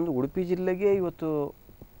 ನಮ್ಮದು ಉಡುಪಿ ಜಿಲ್ಲೆಗೆ ಇವತ್ತು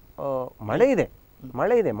ಮಳೆ ಇದೆ,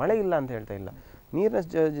 ಮಳೆ ಇಲ್ಲ ಅಂತ ಹೇಳ್ತಾ ಇಲ್ಲ. ನೀರಿನ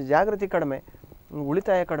ಜಾಗೃತಿ ಕಡಿಮೆ,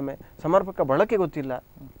 ಉಳಿತಾಯ ಕಡಿಮೆ, ಸಮರ್ಪಕ ಬಳಕೆ ಗೊತ್ತಿಲ್ಲ.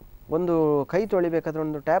 ಒಂದು ಕೈ ತೊಳಿಬೇಕಾದ್ರೆ,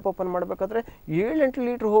 ಒಂದು ಟ್ಯಾಪ್ ಓಪನ್ ಮಾಡಬೇಕಾದ್ರೆ 7-8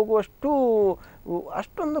 ಲೀಟ್ರ್ ಹೋಗುವಷ್ಟು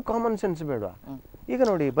ಅಷ್ಟೊಂದು ಕಾಮನ್ ಸೆನ್ಸ್ ಬೇಡ. ಈಗ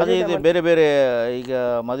ನೋಡಿ ಬೇರೆ ಬೇರೆ ಈಗ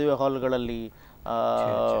ಮದುವೆ ಹಾಲ್ಗಳಲ್ಲಿ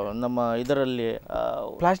ನಮ್ಮ ಇದರಲ್ಲಿ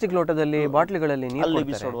ಪ್ಲಾಸ್ಟಿಕ್ ಲೋಟದಲ್ಲಿ ಬಾಟ್ಲಿಗಳಲ್ಲಿ ನೀರು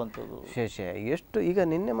ಬಿಸಾಡುವಂಥದ್ದು ಎಷ್ಟು. ಈಗ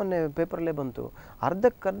ನಿನ್ನೆ ಮೊನ್ನೆ ಪೇಪರಲ್ಲೇ ಬಂತು,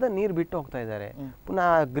 ಅರ್ಧಕ್ಕರ್ಧ ನೀರು ಬಿಟ್ಟು ಹೋಗ್ತಾ ಇದ್ದಾರೆ. ಪುನಃ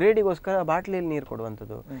ಗ್ರೇಡಿಗೋಸ್ಕರ ಬಾಟ್ಲಿಯಲ್ಲಿ ನೀರು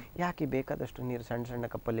ಕೊಡುವಂಥದ್ದು. ಯಾಕೆ ಬೇಕಾದಷ್ಟು ನೀರು ಸಣ್ಣ ಸಣ್ಣ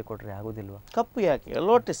ಕಪ್ಪಲ್ಲಿ ಕೊಟ್ಟರೆ ಆಗೋದಿಲ್ವಾ? ಕಪ್ಪು ಯಾಕೆ,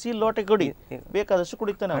 ಲೋಟೆ ಕೊಡಿ, ಬೇಕಾದಷ್ಟು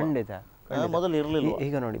ಕುಡಿತಾನೆ. ಖಂಡಿತ ಮೊದಲು ಇರಲಿಲ್ಲ.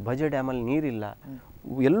 ಈಗ ನೋಡಿ ಭಜ ಡ್ಯಾಮಲ್ಲಿ ನೀರಿಲ್ಲ.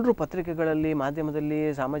 ಎಲ್ಲರೂ ಪತ್ರಿಕೆಗಳಲ್ಲಿ, ಮಾಧ್ಯಮದಲ್ಲಿ,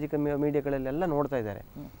 ಸಾಮಾಜಿಕ ಮೀಡಿಯಾಗಳಲ್ಲೆಲ್ಲ ನೋಡ್ತಾ ಇದ್ದಾರೆ.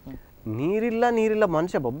 ನೀರಿಲ್ಲ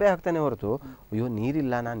ಮನುಷ್ಯ ಬೊಬ್ಬೆ ಹಾಕ್ತಾನೆ ಹೊರತು ಅಯ್ಯೋ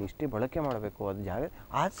ನೀರಿಲ್ಲ ನಾನು ಇಷ್ಟೇ ಬಳಕೆ ಮಾಡಬೇಕು ಅದು ಜಾಗ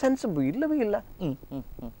ಆ ಸೆನ್ಸ್ ಇಲ್ಲವೇ ಇಲ್ಲ.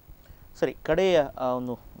 ಸರಿ, ಕಡೆಯ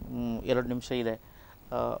ಒಂದು 2 ನಿಮಿಷ ಇದೆ.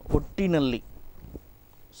 ಒಟ್ಟಿನಲ್ಲಿ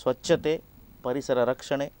ಸ್ವಚ್ಛತೆ, ಪರಿಸರ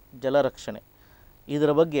ರಕ್ಷಣೆ, ಜಲ ರಕ್ಷಣೆ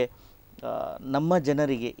ಇದರ ಬಗ್ಗೆ ನಮ್ಮ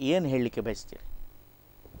ಜನರಿಗೆ ಏನು ಹೇಳಲಿಕ್ಕೆ ಬಯಸ್ತೀರಿ?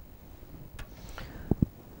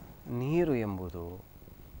 ನೀರು ಎಂಬುದು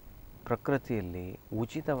ಪ್ರಕೃತಿಯಲ್ಲಿ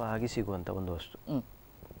ಉಚಿತವಾಗಿ ಸಿಗುವಂಥ ಒಂದು ವಸ್ತು.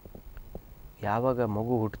 ಯಾವಾಗ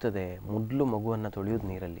ಮಗು ಹುಟ್ಟುತ್ತದೆ ಮೊದಲು ಮಗುವನ್ನು ತೊಳೆಯೋದು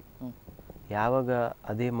ನೀರಲ್ಲಿ. ಯಾವಾಗ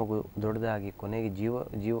ಅದೇ ಮಗು ದೊಡ್ಡದಾಗಿ ಕೊನೆಗೆ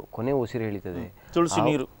ಕೊನೆ ಉಸಿರು ಎಳಿತದೆ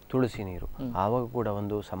ತುಳಸಿ ನೀರು, ಆವಾಗ ಕೂಡ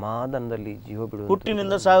ಒಂದು ಸಮಾಧಾನದಲ್ಲಿ ಜೀವ ಬಿಡುವ.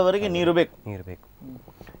 ಹುಟ್ಟಿನಿಂದ ಸಾಯುವವರೆಗೆ ನೀರು ಬೇಕು.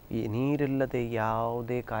 ಈ ನೀರಿಲ್ಲದೆ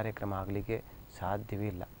ಯಾವುದೇ ಕಾರ್ಯಕ್ರಮ ಆಗಲಿಕ್ಕೆ ಸಾಧ್ಯವೇ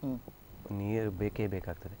ಇಲ್ಲ. ನೀರು ಬೇಕೇ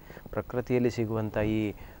ಬೇಕಾಗ್ತದೆ. ಪ್ರಕೃತಿಯಲ್ಲಿ ಸಿಗುವಂಥ ಈ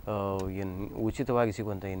ಉಚಿತವಾಗಿ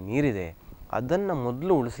ಸಿಗುವಂಥ ಏನು ನೀರಿದೆ ಅದನ್ನು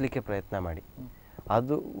ಮೊದಲು ಉಳಿಸ್ಲಿಕ್ಕೆ ಪ್ರಯತ್ನ ಮಾಡಿ.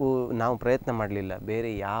 ಅದು ನಾವು ಪ್ರಯತ್ನ ಮಾಡಲಿಲ್ಲ, ಬೇರೆ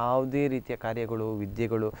ಯಾವುದೇ ರೀತಿಯ ಕಾರ್ಯಗಳು,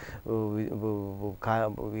 ವಿದ್ಯೆಗಳು,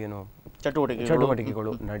 ಏನು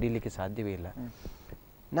ಚಟುವಟಿಕೆಗಳು ನಡೀಲಿಕ್ಕೆ ಸಾಧ್ಯವೇ ಇಲ್ಲ.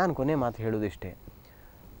 ನಾನು ಕೊನೆ ಮಾತು ಹೇಳೋದಿಷ್ಟೇ,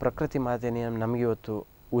 ಪ್ರಕೃತಿ ಮಾತೆಯೇ ನಮಗೆ ಇವತ್ತು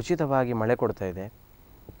ಉಚಿತವಾಗಿ ಮಳೆ ಕೊಡ್ತಾ ಇದೆ.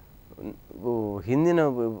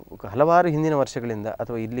 ಹಲವಾರು ಹಿಂದಿನ ವರ್ಷಗಳಿಂದ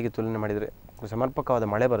ಅಥವಾ ಇಲ್ಲಿಗೆ ತುಲನೆ ಮಾಡಿದರೆ ಸಮರ್ಪಕವಾದ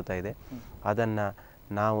ಮಳೆ ಬರ್ತಾ ಇದೆ. ಅದನ್ನು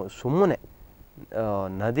ನಾವು ಸುಮ್ಮನೆ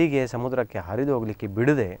ನದಿಗೆ, ಸಮುದ್ರಕ್ಕೆ ಹರಿದು ಹೋಗಲಿಕ್ಕೆ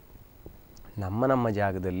ಬಿಡದೆ ನಮ್ಮ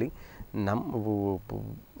ಜಾಗದಲ್ಲಿ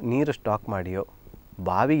ನೀರು ಸ್ಟಾಕ್ ಮಾಡಿಯೋ,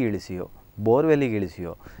 ಬಾವಿಗೆ ಇಳಿಸಿಯೋ, ಬೋರ್ವೆಲ್ಲಿಗೆ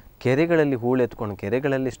ಇಳಿಸಿಯೋ, ಕೆರೆಗಳಲ್ಲಿ ಹೂಳೆತ್ಕೊಂಡು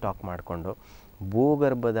ಕೆರೆಗಳಲ್ಲಿ ಸ್ಟಾಕ್ ಮಾಡಿಕೊಂಡು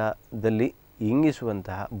ಭೂಗರ್ಭದಲ್ಲಿ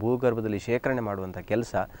ಇಂಗಿಸುವಂತಹ, ಭೂಗರ್ಭದಲ್ಲಿ ಶೇಖರಣೆ ಮಾಡುವಂಥ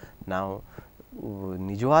ಕೆಲಸ ನಾವು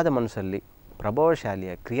ನಿಜವಾದ ಮನಸ್ಸಲ್ಲಿ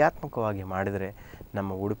ಪ್ರಭಾವಶಾಲಿಯ ಕ್ರಿಯಾತ್ಮಕವಾಗಿ ಮಾಡಿದರೆ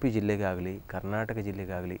ನಮ್ಮ ಉಡುಪಿ ಜಿಲ್ಲೆಗಾಗಲಿ ಕರ್ನಾಟಕ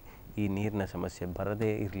ಜಿಲ್ಲೆಗಾಗಲಿ ಈ ನೀರಿನ ಸಮಸ್ಯೆ ಬರದೇ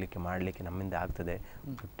ಇರಲಿಕ್ಕೆ ಮಾಡಲಿಕ್ಕೆ ನಮ್ಮಿಂದ ಆಗ್ತದೆ.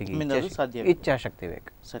 ಒಟ್ಟಿಗೆ ಇಚ್ಛಾಶಕ್ತಿ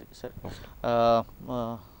ಬೇಕು. ಸರಿ.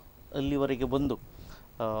 ಅಲ್ಲಿವರೆಗೆ ಬಂದು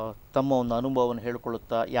ತಮ್ಮ ಒಂದು ಅನುಭವವನ್ನು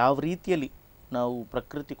ಹೇಳಿಕೊಳ್ಳುತ್ತಾ ಯಾವ ರೀತಿಯಲ್ಲಿ ನಾವು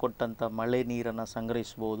ಪ್ರಕೃತಿ ಕೊಟ್ಟಂಥ ಮಳೆ ನೀರನ್ನು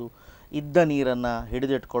ಸಂಗ್ರಹಿಸ್ಬೋದು, ಇದ್ದ ನೀರನ್ನು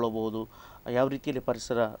ಹಿಡಿದಿಟ್ಕೊಳ್ಳಬಹುದು, ಯಾವ ರೀತಿಯಲ್ಲಿ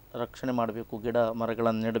ಪರಿಸರ ರಕ್ಷಣೆ ಮಾಡಬೇಕು, ಗಿಡ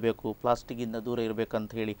ಮರಗಳನ್ನು ನೆಡಬೇಕು, ಪ್ಲಾಸ್ಟಿಕ್ಕಿಂದ ದೂರ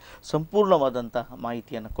ಇರಬೇಕಂತ ಹೇಳಿ ಸಂಪೂರ್ಣವಾದಂಥ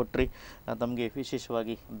ಮಾಹಿತಿಯನ್ನು ಕೊಟ್ಟರೆ ತಮಗೆ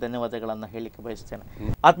ವಿಶೇಷವಾಗಿ ಧನ್ಯವಾದಗಳನ್ನು ಹೇಳಲಿಕ್ಕೆ ಬಯಸ್ತೇನೆ.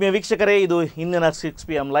 ಆತ್ಮೀಯ ವೀಕ್ಷಕರೇ, ಇದು ಇಂದಿನ 6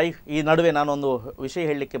 PM ಲೈವ್. ಈ ನಡುವೆ ನಾನೊಂದು ವಿಷಯ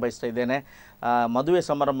ಹೇಳಲಿಕ್ಕೆ ಬಯಸ್ತಾ ಇದ್ದೇನೆ. ಮದುವೆ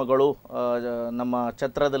ಸಮಾರಂಭಗಳು ನಮ್ಮ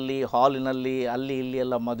ಛತ್ರದಲ್ಲಿ, ಹಾಲಿನಲ್ಲಿ, ಅಲ್ಲಿ ಇಲ್ಲಿ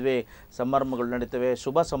ಎಲ್ಲ ಮದುವೆ ಸಮಾರಂಭಗಳು ನಡೀತವೆ,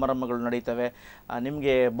 ಶುಭ ಸಮಾರಂಭಗಳು ನಡೀತವೆ.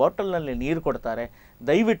 ನಿಮಗೆ ಬಾಟಲ್ನಲ್ಲಿ ನೀರು ಕೊಡ್ತಾರೆ.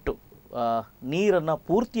 ದಯವಿಟ್ಟು ನೀರನ್ನು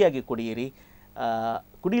ಪೂರ್ತಿಯಾಗಿ ಕುಡಿಯಿರಿ.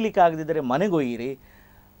 ಕುಡಿಲಿಕ್ಕೆ ಆಗದಿದ್ದರೆ ಮನೆಗೊಯ್ಯಿರಿ.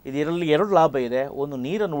 ಇದರಲ್ಲಿ ಎರಡು ಲಾಭ ಇದೆ. ಒಂದು,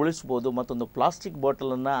 ನೀರನ್ನು ಉಳಿಸ್ಬೋದು, ಮತ್ತೊಂದು ಪ್ಲಾಸ್ಟಿಕ್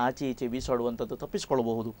ಬಾಟಲನ್ನು ಆಚೆ ಈಚೆ ಬೀಸಾಡುವಂಥದ್ದು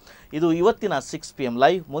ತಪ್ಪಿಸಿಕೊಳ್ಳಬಹುದು. ಇದು ಇವತ್ತಿನ 6 PM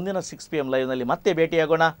ಲೈವ್. ಮುಂದಿನ 6 PM ಲೈವ್ನಲ್ಲಿ ಮತ್ತೆ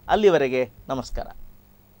ಭೇಟಿಯಾಗೋಣ. ಅಲ್ಲಿವರೆಗೆ ನಮಸ್ಕಾರ.